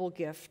unspeakable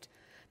gift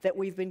that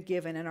we've been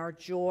given, and our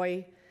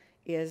joy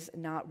is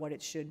not what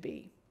it should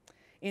be.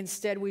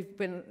 Instead, we've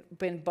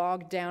been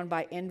bogged down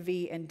by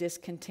envy and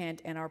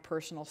discontent in our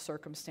personal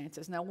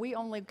circumstances. Now, we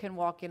only can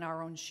walk in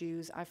our own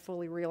shoes. I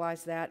fully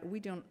realize that. We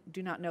do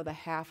not know the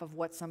half of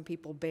what some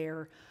people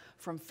bear,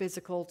 from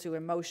physical to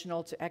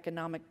emotional to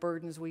economic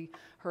burdens. We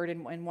heard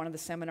in one of the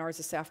seminars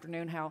this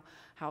afternoon how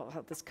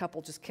this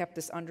couple just kept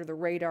this under the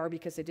radar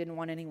because they didn't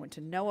want anyone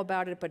to know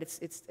about it, but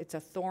it's a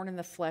thorn in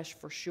the flesh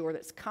for sure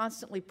that's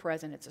constantly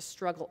present. It's a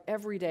struggle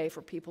every day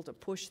for people to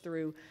push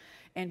through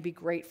and be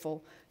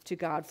grateful to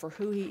God for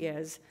who he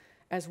is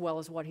as well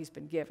as what he's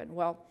been given.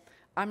 Well,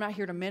 I'm not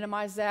here to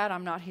minimize that.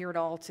 I'm not here at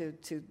all to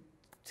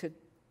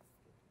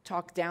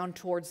talk down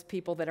towards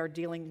people that are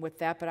dealing with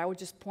that, but I would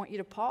just point you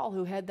to Paul,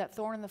 who had that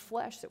thorn in the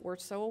flesh that we're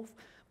so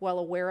well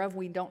aware of.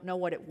 We don't know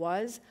what it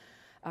was.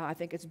 I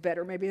think it's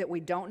better maybe that we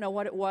don't know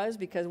what it was,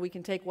 because we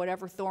can take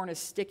whatever thorn is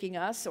sticking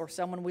us or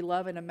someone we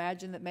love and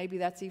imagine that maybe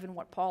that's even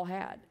what Paul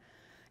had.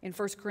 In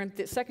 2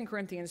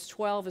 Corinthians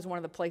 12 is one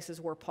of the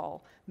places where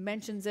Paul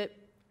mentions it.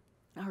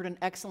 I heard an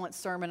excellent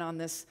sermon on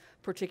this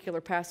particular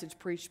passage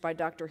preached by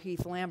Dr.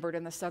 Heath Lambert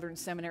in the Southern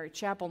Seminary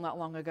Chapel not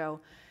long ago,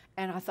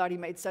 and I thought he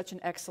made such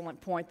an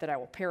excellent point that I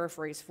will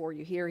paraphrase for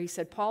you here. He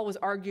said, Paul was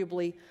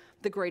arguably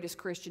the greatest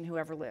Christian who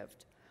ever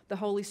lived. The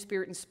Holy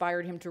Spirit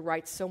inspired him to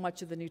write so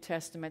much of the New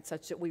Testament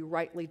such that we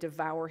rightly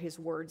devour his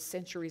words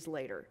centuries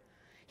later.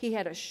 He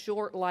had a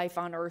short life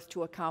on earth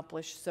to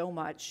accomplish so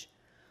much.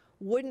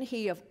 Wouldn't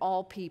he, of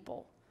all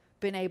people,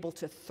 been able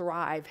to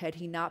thrive had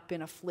he not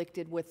been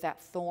afflicted with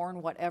that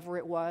thorn, whatever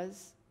it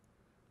was?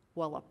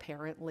 Well,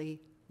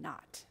 apparently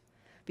not.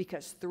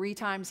 Because 3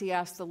 times he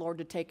asked the Lord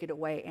to take it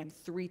away, and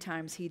 3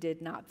 times he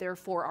did not.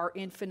 Therefore, our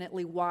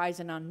infinitely wise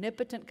and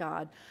omnipotent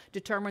God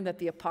determined that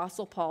the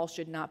Apostle Paul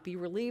should not be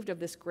relieved of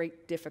this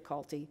great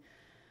difficulty.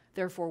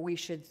 Therefore, we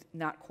should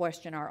not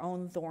question our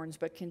own thorns,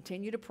 but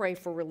continue to pray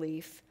for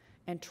relief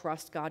and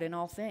trust God in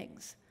all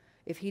things.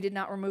 If he did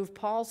not remove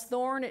Paul's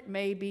thorn, it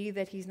may be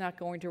that he's not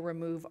going to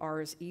remove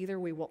ours either.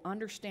 We will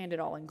understand it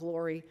all in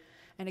glory.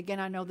 And again,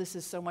 I know this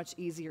is so much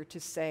easier to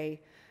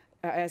say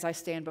as I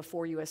stand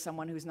before you as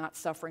someone who's not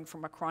suffering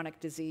from a chronic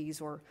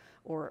disease or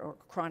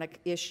chronic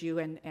issue,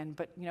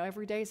 but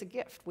every day is a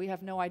gift. We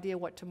have no idea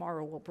what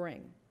tomorrow will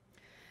bring.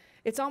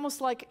 It's almost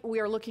like we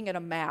are looking at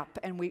a map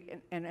and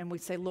we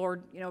say,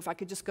 Lord, if I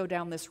could just go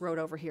down this road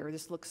over here.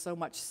 This looks so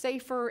much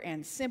safer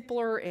and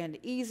simpler and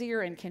easier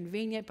and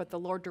convenient, but the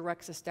Lord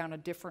directs us down a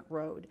different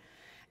road.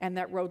 And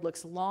that road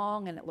looks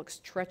long and it looks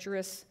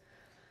treacherous.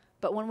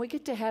 But when we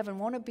get to heaven,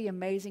 won't it be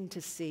amazing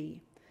to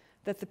see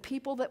that the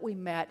people that we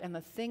met and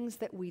the things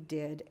that we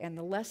did and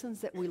the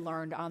lessons that we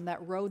learned on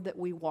that road that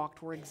we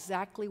walked were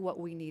exactly what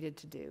we needed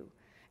to do.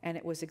 And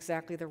it was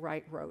exactly the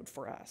right road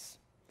for us.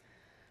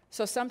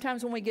 So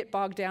sometimes when we get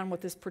bogged down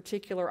with this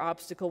particular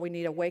obstacle, we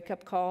need a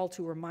wake-up call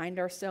to remind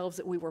ourselves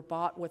that we were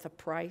bought with a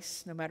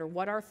price. No matter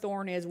what our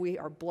thorn is, we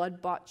are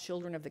blood-bought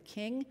children of the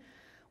King.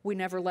 We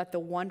never let the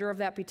wonder of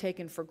that be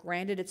taken for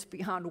granted. It's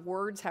beyond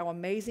words how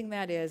amazing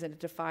that is, and it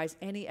defies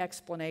any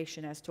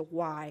explanation as to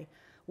why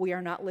we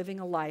are not living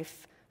a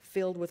life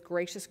filled with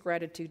gracious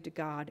gratitude to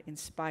God in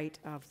spite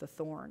of the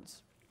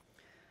thorns.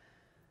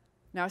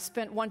 Now, I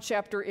spent one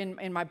chapter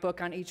in my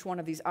book on each one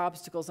of these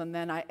obstacles, and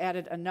then I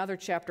added another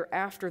chapter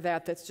after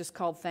that that's just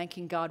called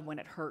Thanking God When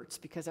It Hurts,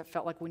 because I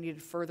felt like we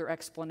needed further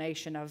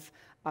explanation of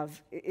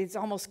it's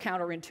almost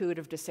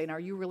counterintuitive to say, now, are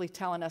you really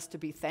telling us to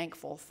be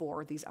thankful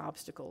for these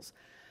obstacles?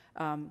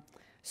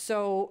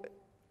 So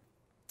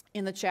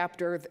in the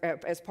chapter,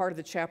 as part of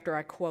the chapter,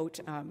 I quote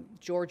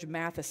George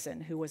Matheson,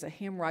 who was a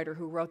hymn writer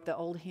who wrote the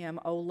old hymn,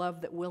 "Oh,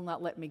 Love That Will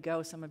Not Let Me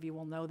Go." Some of you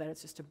will know that.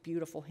 It's just a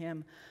beautiful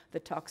hymn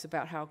that talks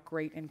about how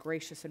great and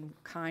gracious and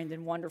kind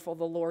and wonderful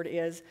the Lord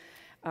is.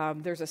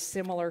 There's a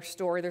similar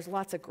story. There's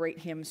lots of great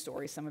hymn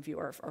stories. Some of you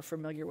are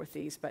familiar with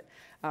these. But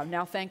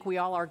Now Thank We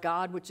All Our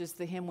God, which is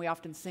the hymn we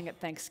often sing at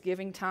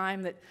Thanksgiving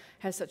time that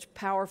has such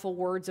powerful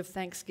words of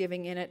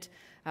thanksgiving in it.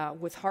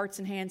 With hearts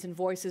and hands and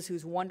voices,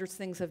 whose wondrous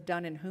things have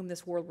done, in whom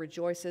this world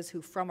rejoices,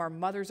 who from our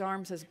mother's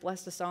arms has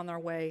blessed us on our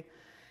way.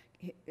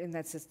 And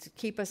that's to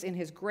keep us in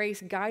his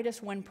grace, guide us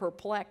when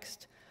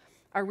perplexed.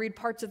 I read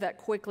parts of that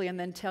quickly and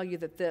then tell you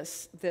that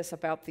this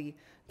about the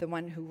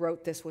one who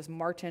wrote this was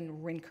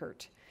Martin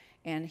Rinkert.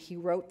 And he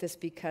wrote this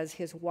because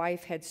his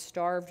wife had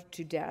starved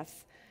to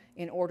death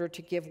in order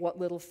to give what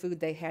little food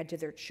they had to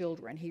their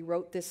children. He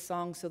wrote this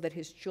song so that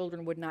his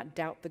children would not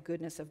doubt the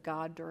goodness of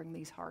God during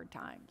these hard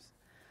times.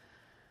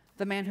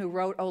 The man who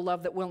wrote "Oh,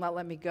 Love That Will Not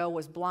Let Me Go"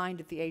 was blind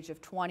at the age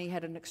of 20,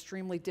 had an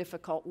extremely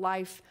difficult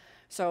life.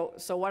 So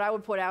what I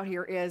would put out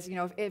here is,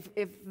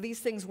 if these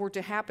things were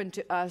to happen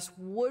to us,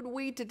 would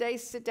we today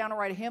sit down and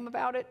write a hymn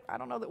about it? I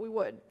don't know that we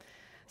would.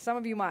 Some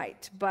of you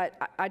might, but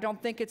I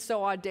don't think it's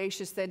so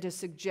audacious then to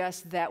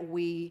suggest that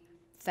we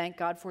thank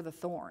God for the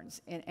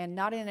thorns, and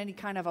not in any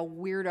kind of a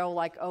weirdo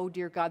like, oh,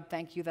 dear God,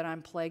 thank you that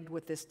I'm plagued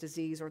with this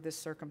disease or this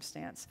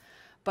circumstance,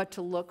 but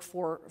to look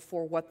for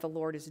what the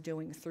Lord is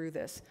doing through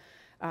this.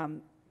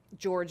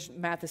 George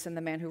Matheson,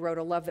 the man who wrote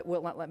 "A Love That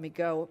Will Not Let Me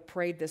Go,"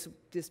 prayed this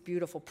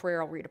beautiful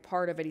prayer. I'll read a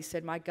part of it. He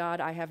said, "My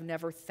God, I have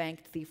never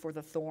thanked thee for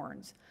the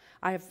thorns.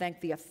 I have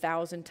thanked thee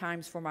 1,000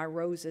 times for my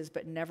roses,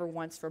 but never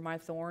once for my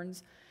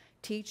thorns.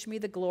 Teach me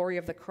the glory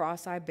of the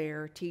cross I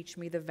bear. Teach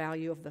me the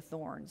value of the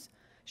thorns.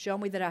 Show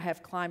me that I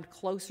have climbed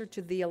closer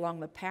to thee along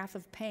the path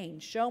of pain.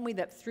 Show me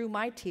that through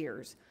my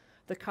tears,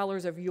 the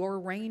colors of your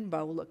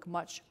rainbow look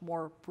much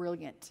more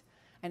brilliant."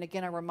 And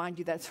again, I remind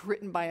you that's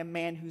written by a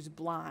man who's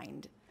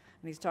blind.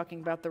 And he's talking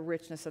about the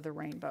richness of the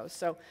rainbow.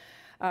 So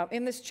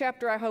in this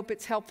chapter, I hope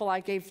it's helpful. I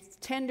gave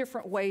 10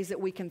 different ways that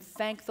we can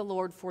thank the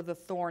Lord for the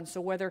thorns. So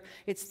whether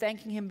it's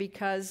thanking him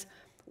because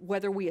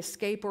whether we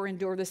escape or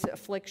endure this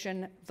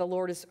affliction,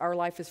 our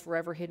life is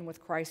forever hidden with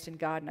Christ in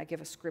God. And I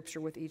give a scripture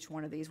with each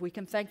one of these. We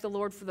can thank the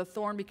Lord for the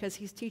thorn because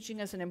he's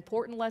teaching us an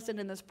important lesson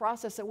in this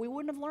process that we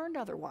wouldn't have learned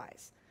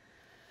otherwise.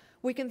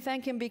 We can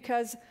thank him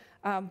because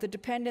the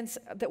dependence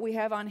that we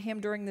have on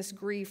him during this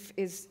grief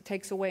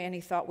takes away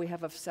any thought we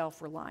have of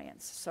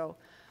self-reliance.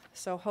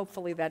 So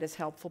hopefully that is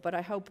helpful. But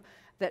I hope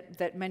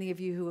that many of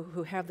you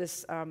who have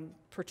this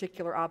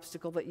particular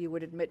obstacle that you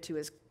would admit to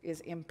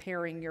is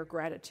impairing your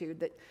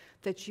gratitude,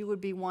 that you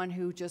would be one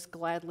who just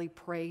gladly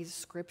prays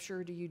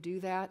Scripture. Do you do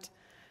that?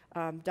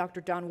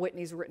 Dr. Don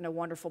Whitney's written a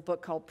wonderful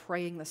book called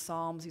Praying the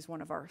Psalms. He's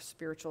one of our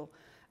spiritual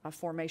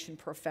formation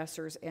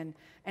professors, and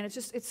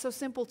it's so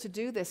simple to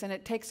do this, and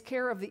it takes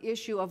care of the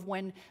issue of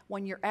when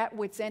you're at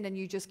wit's end and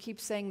you just keep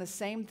saying the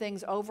same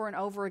things over and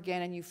over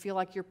again and you feel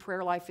like your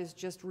prayer life is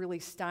just really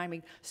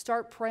stymied.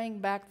 Start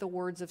praying back the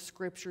words of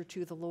Scripture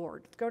to the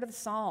Lord. Go to the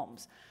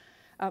Psalms.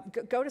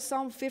 Go to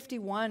Psalm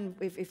 51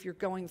 if you're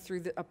going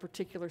through a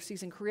particular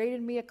season. "Create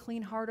in me a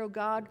clean heart, O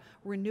God.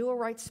 Renew a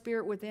right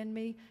spirit within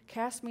me.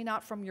 Cast me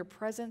not from your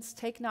presence.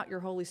 Take not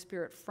your Holy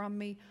Spirit from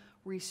me.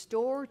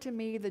 Restore to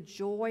me the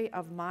joy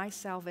of my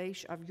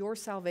salvation, of your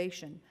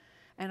salvation,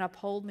 and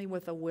uphold me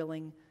with a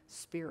willing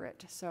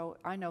spirit." So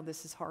I know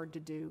this is hard to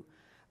do,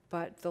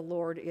 but the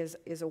Lord is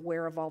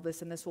aware of all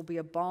this, and this will be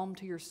a balm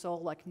to your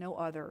soul like no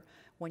other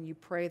when you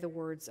pray the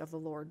words of the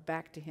Lord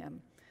back to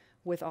him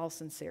with all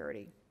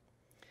sincerity.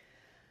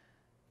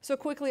 So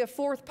quickly, a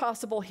fourth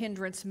possible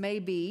hindrance may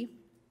be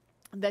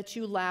that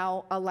you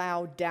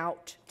allow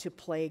doubt to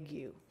plague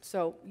you.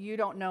 So you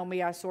don't know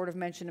me. I sort of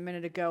mentioned a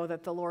minute ago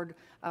that the Lord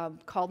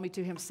called me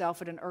to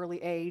himself at an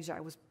early age. I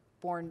was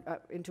born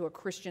into a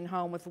Christian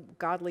home with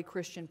godly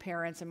Christian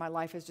parents, and my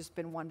life has just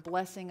been one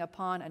blessing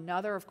upon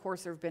another. Of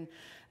course, there have been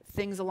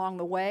things along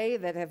the way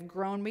that have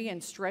grown me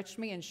and stretched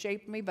me and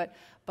shaped me, but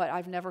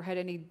I've never had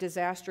any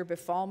disaster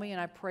befall me, and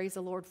I praise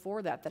the Lord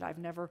for that I've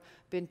never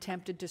been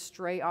tempted to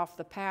stray off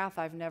the path.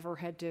 I've never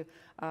had to,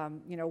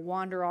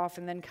 wander off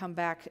and then come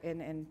back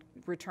and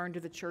return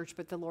to the church,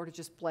 but the Lord has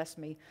just blessed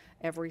me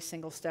every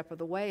single step of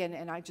the way,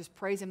 and I just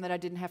praise him that I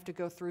didn't have to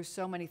go through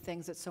so many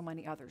things that so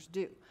many others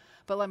do.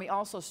 But let me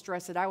also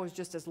stress that I was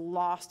just as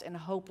lost and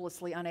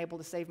hopelessly unable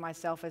to save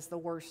myself as the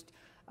worst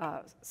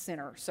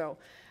sinner. So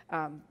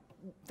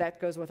that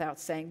goes without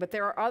saying. But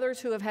there are others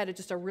who have had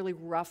just a really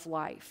rough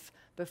life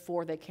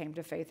before they came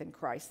to faith in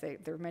Christ.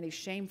 There are many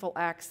shameful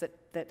acts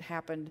that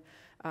happened,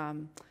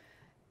 and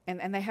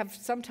they have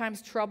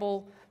sometimes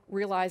trouble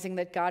realizing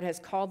that God has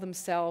called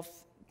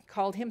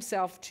called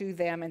himself to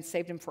them and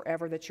saved him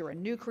forever, that you're a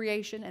new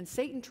creation. And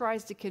Satan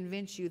tries to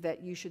convince you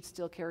that you should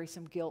still carry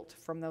some guilt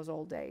from those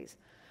old days.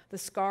 The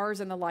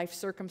scars and the life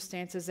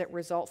circumstances that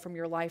result from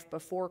your life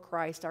before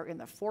Christ are in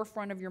the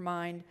forefront of your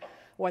mind,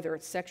 whether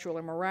it's sexual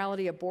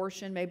immorality,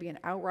 abortion, maybe an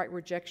outright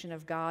rejection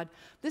of God.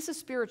 This is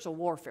spiritual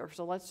warfare,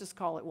 so let's just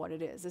call it what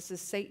it is. This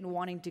is Satan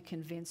wanting to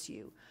convince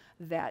you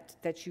that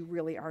you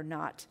really are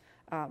not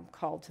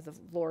called to the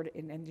Lord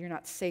and you're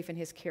not safe in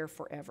his care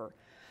forever.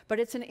 But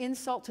it's an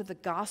insult to the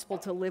gospel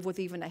to live with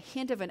even a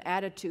hint of an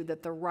attitude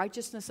that the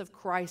righteousness of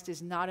Christ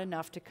is not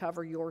enough to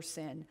cover your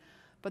sin.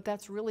 But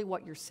that's really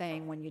what you're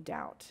saying when you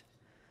doubt.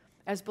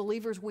 As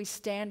believers, we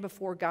stand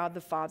before God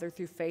the Father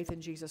through faith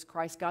in Jesus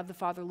Christ. God the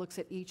Father looks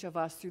at each of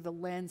us through the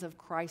lens of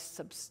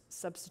Christ's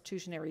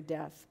substitutionary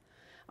death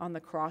on the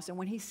cross. And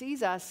when he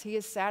sees us, he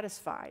is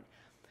satisfied.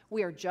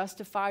 We are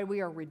justified.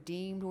 We are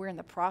redeemed. We're in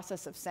the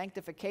process of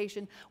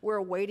sanctification. We're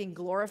awaiting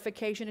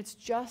glorification. It's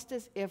just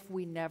as if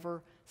we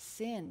never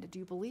sinned. Do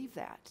you believe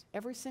that?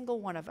 Every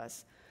single one of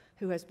us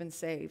who has been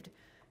saved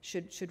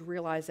should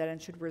realize that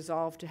and should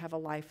resolve to have a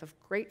life of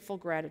grateful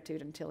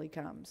gratitude until he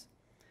comes.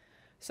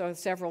 So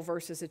several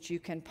verses that you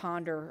can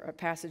ponder,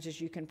 passages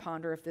you can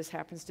ponder if this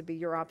happens to be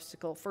your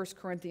obstacle. 1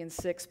 Corinthians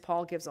 6,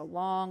 Paul gives a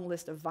long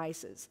list of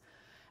vices.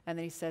 And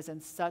then he says,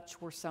 and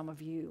such were some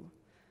of you.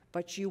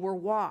 But you were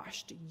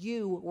washed,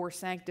 you were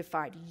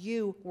sanctified,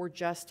 you were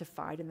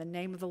justified in the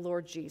name of the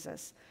Lord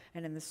Jesus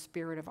and in the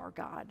Spirit of our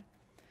God.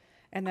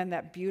 And then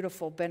that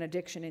beautiful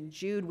benediction in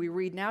Jude, we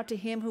read, now to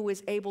him who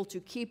is able to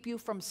keep you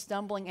from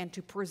stumbling and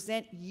to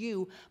present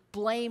you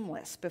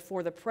blameless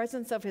before the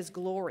presence of his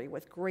glory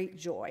with great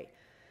joy.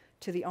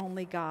 To the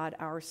only God,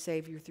 our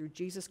Savior, through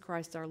Jesus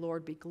Christ our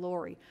Lord, be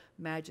glory,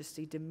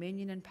 majesty,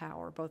 dominion, and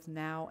power, both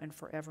now and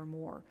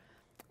forevermore.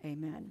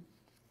 Amen.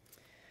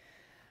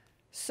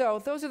 So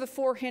those are the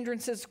 4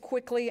 hindrances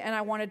quickly, and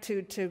I wanted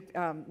to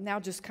now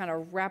just kind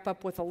of wrap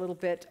up with a little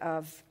bit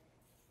of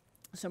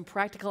some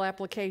practical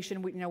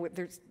application.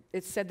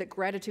 It's said that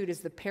gratitude is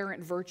the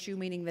parent virtue,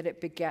 meaning that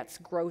it begets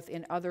growth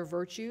in other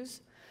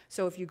virtues.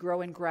 So if you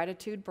grow in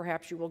gratitude,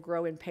 perhaps you will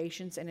grow in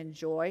patience and in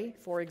joy,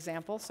 for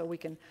example. So we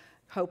can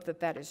hope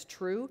that that is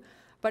true.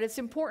 But it's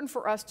important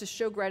for us to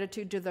show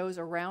gratitude to those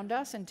around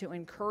us and to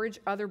encourage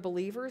other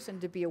believers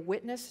and to be a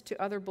witness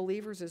to other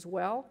believers as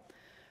well.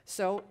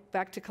 So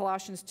back to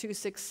Colossians 2,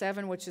 6,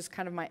 7, which is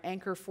kind of my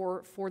anchor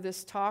for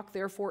this talk.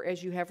 Therefore,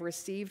 as you have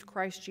received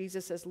Christ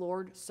Jesus as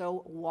Lord,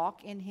 so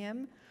walk in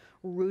him,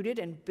 rooted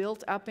and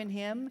built up in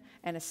him,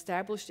 and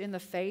established in the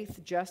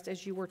faith, just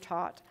as you were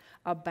taught,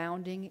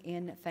 abounding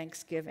in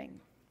thanksgiving.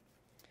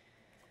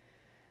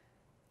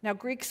 Now,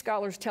 Greek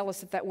scholars tell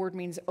us that word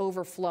means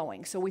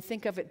overflowing. So we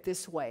think of it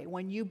this way.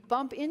 When you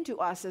bump into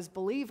us as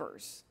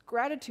believers,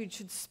 gratitude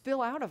should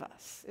spill out of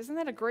us. Isn't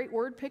that a great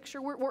word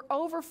picture? We're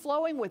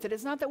overflowing with it.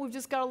 It's not that we've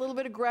just got a little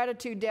bit of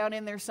gratitude down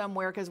in there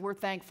somewhere because we're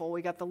thankful.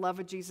 We got the love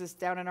of Jesus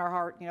down in our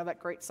heart. You know, that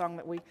great song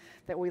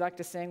that we like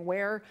to sing,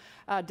 where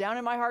down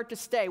in my heart to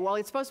stay. Well,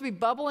 it's supposed to be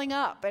bubbling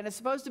up, and it's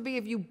supposed to be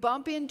if you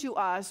bump into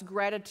us,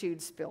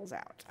 gratitude spills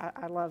out.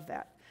 I love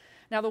that.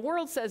 Now, the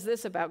world says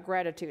this about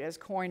gratitude, as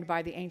coined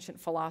by the ancient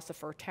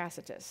philosopher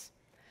Tacitus.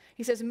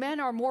 He says, men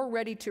are more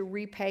ready to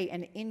repay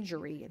an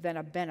injury than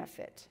a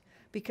benefit,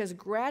 because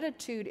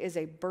gratitude is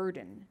a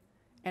burden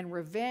and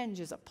revenge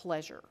is a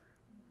pleasure.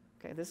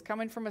 Okay, this is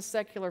coming from a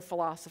secular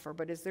philosopher,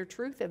 but is there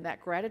truth in that?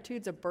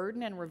 Gratitude's a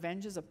burden and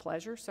revenge is a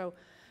pleasure. So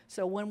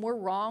when we're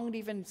wronged,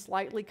 even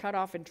slightly cut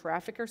off in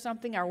traffic or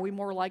something, are we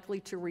more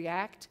likely to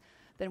react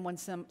than when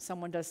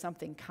someone does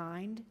something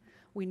kind?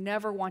 We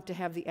never want to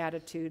have the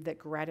attitude that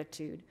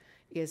gratitude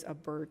is a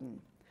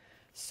burden.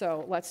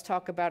 So let's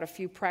talk about a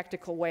few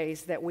practical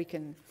ways that we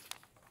can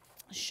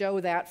show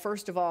that.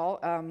 First of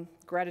all,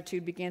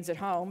 gratitude begins at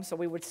home, so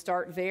we would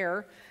start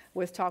there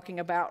with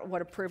talking about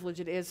what a privilege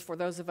it is for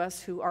those of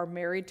us who are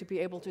married to be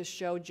able to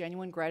show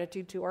genuine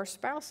gratitude to our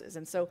spouses.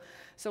 And so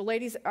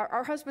ladies,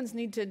 our husbands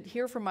need to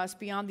hear from us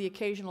beyond the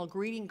occasional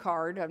greeting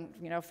card,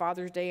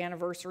 Father's Day,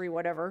 anniversary,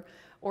 whatever,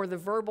 or the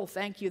verbal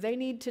thank you. They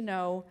need to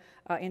know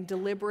in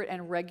deliberate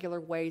and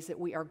regular ways that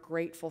we are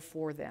grateful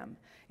for them.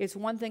 It's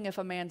one thing if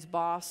a man's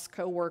boss,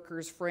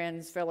 co-workers,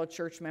 friends, fellow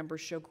church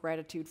members show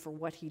gratitude for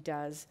what he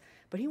does,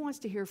 but he wants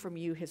to hear from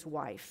you, his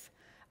wife,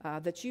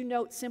 that you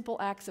note simple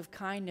acts of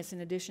kindness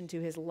in addition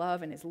to his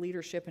love and his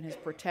leadership and his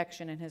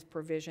protection and his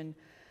provision.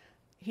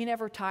 He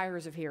never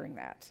tires of hearing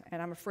that.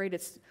 And I'm afraid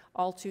it's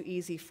all too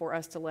easy for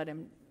us to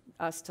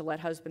let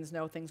husbands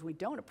know things we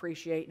don't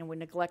appreciate, and we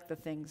neglect the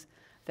things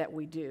that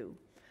we do.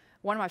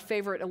 One of my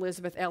favorite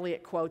Elizabeth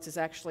Elliot quotes is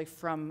actually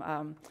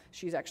from,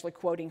 she's actually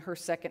quoting her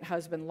second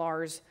husband,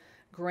 Lars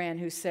Gren,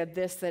 who said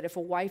this, that if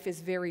a wife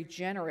is very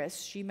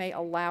generous, she may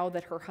allow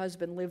that her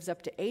husband lives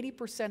up to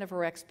 80% of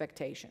her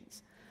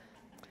expectations.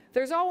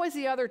 There's always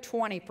the other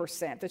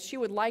 20% that she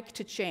would like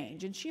to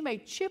change, and she may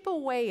chip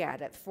away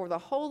at it for the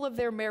whole of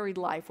their married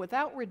life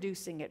without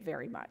reducing it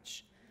very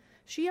much.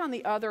 She, on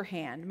the other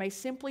hand, may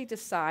simply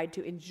decide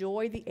to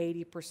enjoy the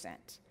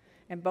 80%,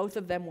 and both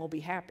of them will be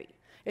happy.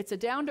 It's a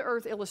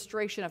down-to-earth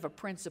illustration of a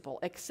principle.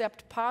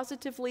 Accept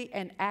positively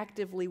and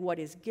actively what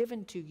is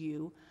given to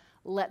you.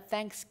 Let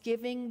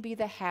thanksgiving be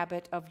the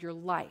habit of your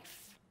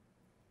life.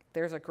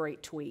 There's a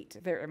great tweet.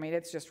 There, I mean,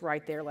 it's just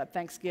right there. Let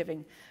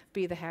thanksgiving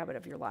be the habit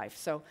of your life.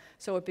 So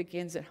it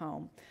begins at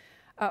home.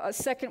 A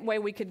second way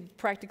we could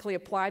practically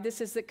apply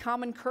this is that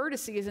common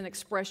courtesy is an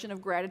expression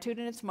of gratitude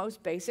in its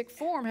most basic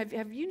form.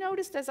 Have you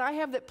noticed, as I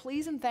have, that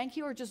please and thank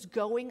you are just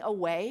going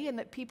away and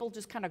that people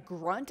just kind of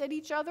grunt at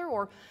each other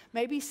or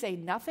maybe say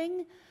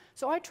nothing?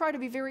 So I try to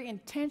be very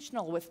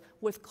intentional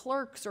with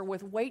clerks or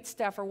with wait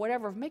staff or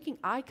whatever of making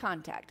eye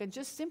contact and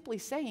just simply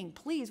saying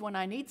please when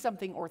I need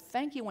something or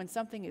thank you when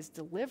something is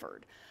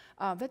delivered.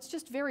 That's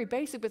just very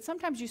basic, but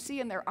sometimes you see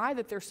in their eye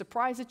that they're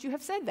surprised that you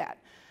have said that.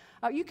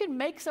 You can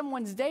make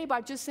someone's day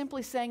by just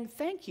simply saying,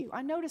 thank you.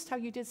 I noticed how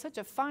you did such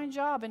a fine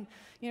job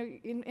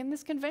in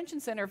this convention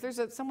center. If there's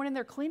someone in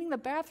there cleaning the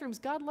bathrooms,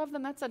 God love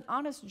them. That's an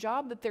honest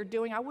job that they're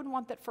doing. I wouldn't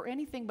want that for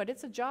anything, but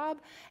it's a job,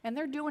 and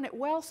they're doing it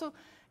well. So,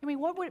 I mean,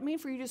 what would it mean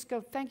for you to just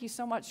go, thank you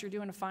so much. You're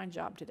doing a fine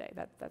job today.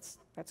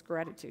 That's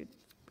gratitude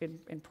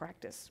in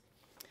practice.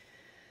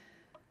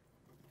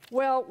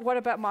 Well, what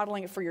about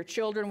modeling it for your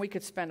children? We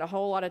could spend a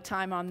whole lot of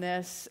time on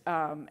this,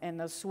 and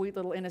those sweet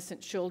little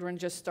innocent children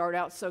just start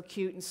out so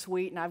cute and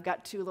sweet, and I've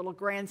got 2 little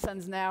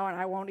grandsons now, and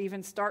I won't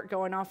even start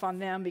going off on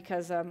them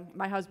because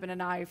my husband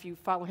and I, if you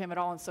follow him at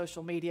all on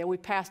social media, we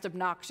passed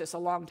obnoxious a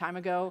long time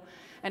ago,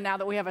 and now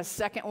that we have a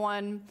second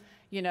one,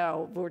 you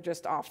know, we're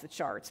just off the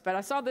charts. But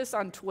I saw this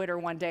on Twitter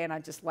one day, and I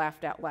just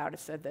laughed out loud.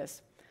 It said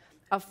this: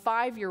 a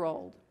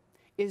 5-year-old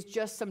is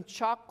just some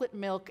chocolate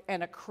milk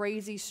and a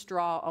crazy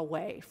straw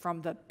away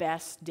from the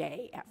best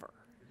day ever.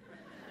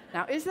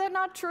 Now, is that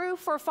not true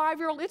for a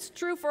 5-year-old? It's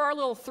true for our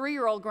little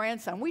 3-year-old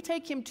grandson. We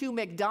take him to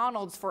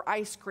McDonald's for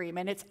ice cream,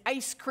 and it's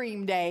ice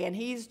cream day, and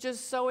he's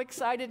just so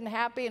excited and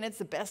happy, and it's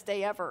the best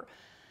day ever.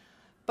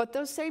 But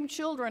those same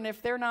children,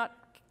 if they're not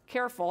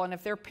careful, and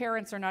if their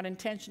parents are not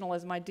intentional,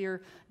 as my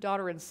dear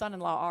daughter and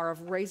son-in-law are,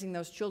 of raising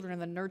those children in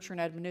the nurture and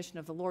admonition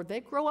of the Lord,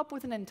 they grow up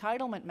with an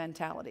entitlement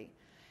mentality.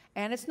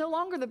 And it's no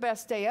longer the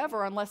best day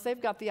ever unless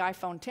they've got the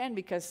iPhone 10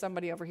 because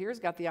somebody over here has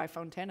got the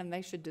iPhone 10 and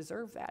they should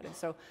deserve that. And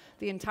so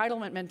the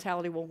entitlement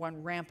mentality will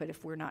run rampant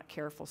if we're not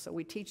careful. So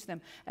we teach them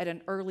at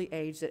an early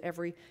age that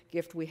every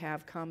gift we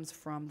have comes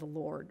from the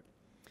Lord.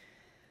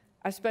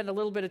 I spent a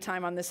little bit of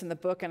time on this in the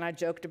book, and I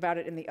joked about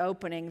it in the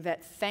opening,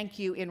 that thank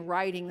you in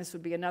writing, this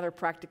would be another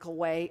practical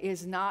way,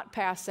 is not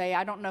passé.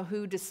 I don't know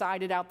who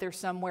decided out there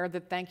somewhere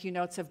that thank you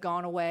notes have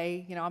gone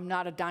away. You know, I'm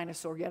not a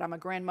dinosaur yet. I'm a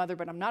grandmother,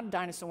 but I'm not a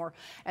dinosaur.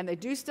 And they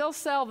do still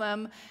sell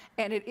them,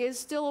 and it is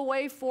still a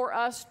way for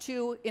us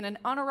to, in an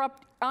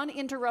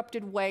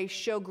uninterrupted way,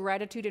 show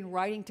gratitude in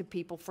writing to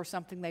people for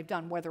something they've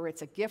done, whether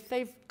it's a gift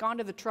they've gone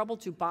to the trouble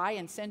to buy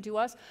and send to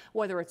us,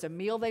 whether it's a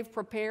meal they've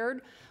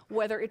prepared,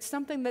 whether it's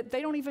something that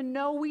they don't even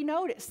know we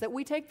noticed, that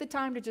we take the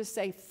time to just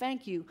say,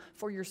 thank you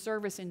for your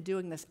service in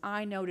doing this.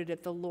 I noted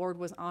it. The Lord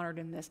was honored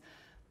in this.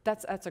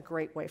 That's a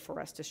great way for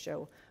us to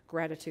show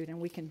gratitude,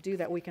 and we can do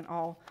that. We can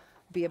all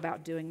be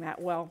about doing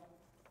that. Well,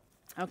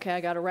 okay,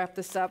 I got to wrap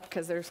this up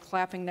because there's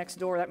clapping next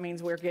door. That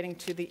means we're getting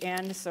to the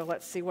end, so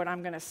let's see what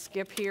I'm going to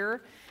skip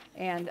here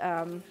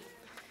and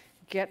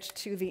get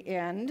to the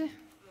end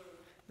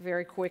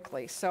very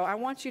quickly. So I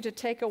want you to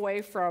take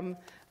away from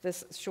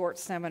this short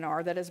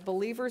seminar that as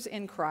believers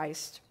in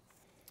Christ,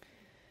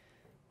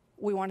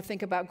 we want to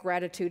think about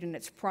gratitude in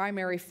its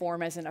primary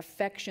form as an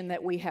affection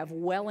that we have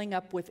welling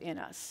up within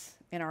us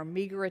in our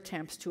meager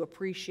attempts to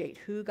appreciate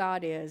who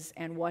God is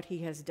and what He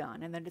has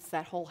done. And then it's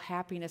that whole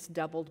happiness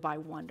doubled by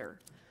wonder.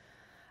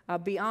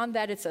 Beyond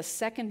that, it's a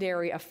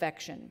secondary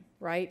affection,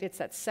 right? It's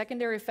that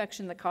secondary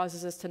affection that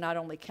causes us to not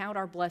only count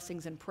our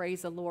blessings and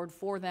praise the Lord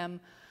for them,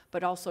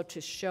 but also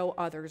to show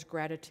others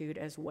gratitude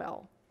as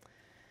well.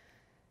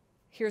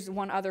 Here's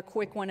one other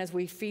quick one as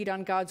we feed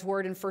on God's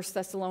word in 1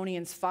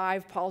 Thessalonians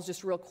 5. Paul's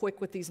just real quick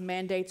with these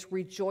mandates.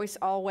 Rejoice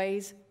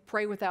always,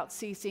 pray without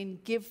ceasing,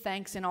 give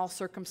thanks in all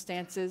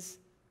circumstances,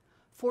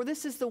 for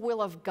this is the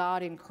will of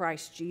God in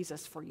Christ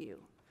Jesus for you.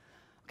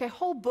 Okay,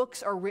 whole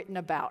books are written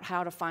about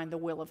how to find the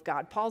will of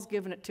God. Paul's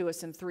given it to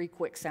us in 3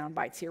 quick sound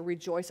bites here.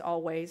 Rejoice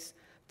always,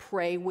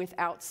 pray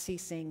without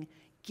ceasing,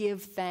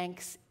 give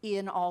thanks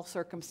in all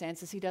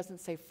circumstances. He doesn't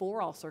say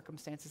for all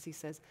circumstances. He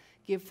says,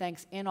 give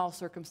thanks in all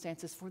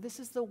circumstances, for this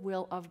is the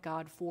will of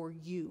God for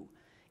you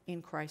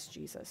in Christ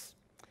Jesus.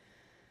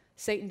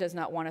 Satan does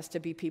not want us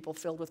to be people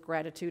filled with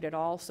gratitude at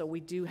all, so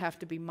we do have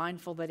to be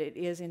mindful that it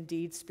is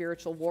indeed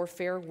spiritual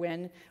warfare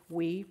when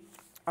we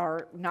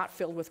are not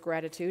filled with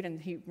gratitude.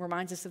 And he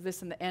reminds us of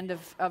this in the end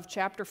of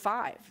chapter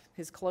 5,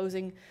 his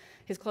closing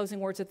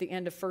words at the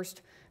end of 1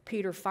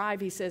 Peter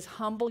 5. He says,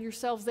 humble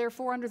yourselves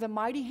therefore under the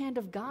mighty hand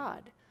of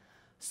God,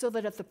 so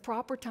that at the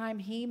proper time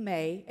He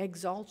may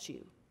exalt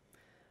you,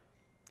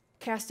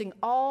 casting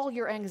all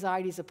your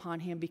anxieties upon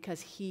Him because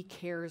He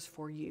cares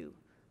for you.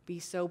 Be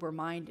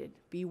sober-minded,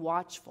 be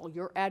watchful.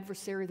 Your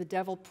adversary, the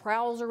devil,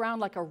 prowls around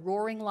like a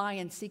roaring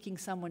lion seeking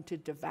someone to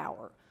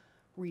devour.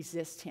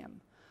 Resist him.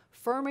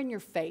 Firm in your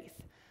faith.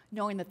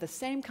 knowing that the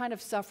same kind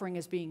of suffering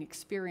is being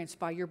experienced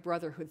by your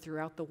brotherhood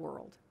throughout the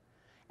world.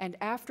 And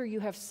after you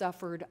have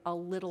suffered a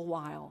little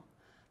while,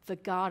 the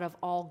God of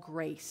all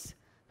grace,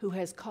 who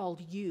has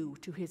called you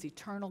to his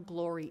eternal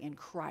glory in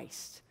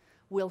Christ,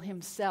 will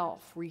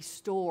himself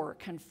restore,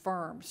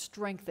 confirm,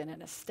 strengthen,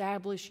 and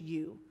establish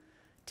you.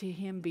 To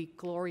him be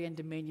glory and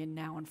dominion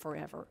now and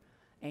forever.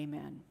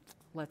 Amen.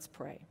 Let's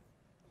pray.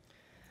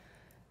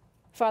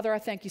 Father, I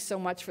thank you so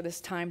much for this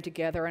time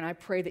together, and I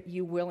pray that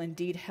you will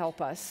indeed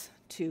help us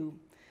to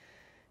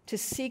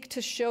seek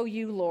to show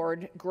you,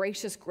 Lord,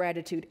 gracious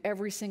gratitude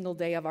every single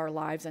day of our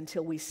lives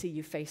until we see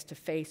you face to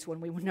face, when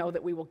we know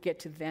that we will get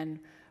to then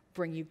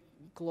bring you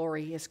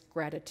glorious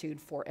gratitude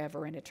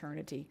forever in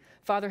eternity.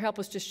 Father, help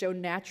us to show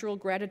natural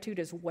gratitude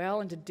as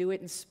well, and to do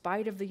it in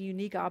spite of the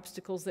unique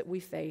obstacles that we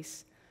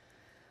face.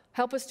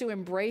 Help us to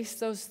embrace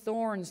those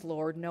thorns,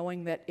 Lord,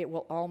 knowing that it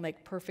will all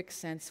make perfect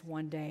sense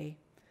one day.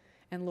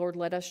 And Lord,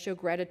 let us show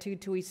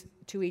gratitude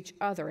to each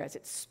other as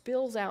it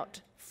spills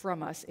out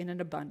from us in an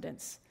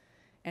abundance.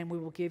 And we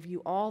will give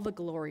you all the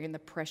glory in the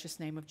precious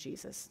name of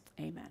Jesus.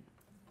 Amen.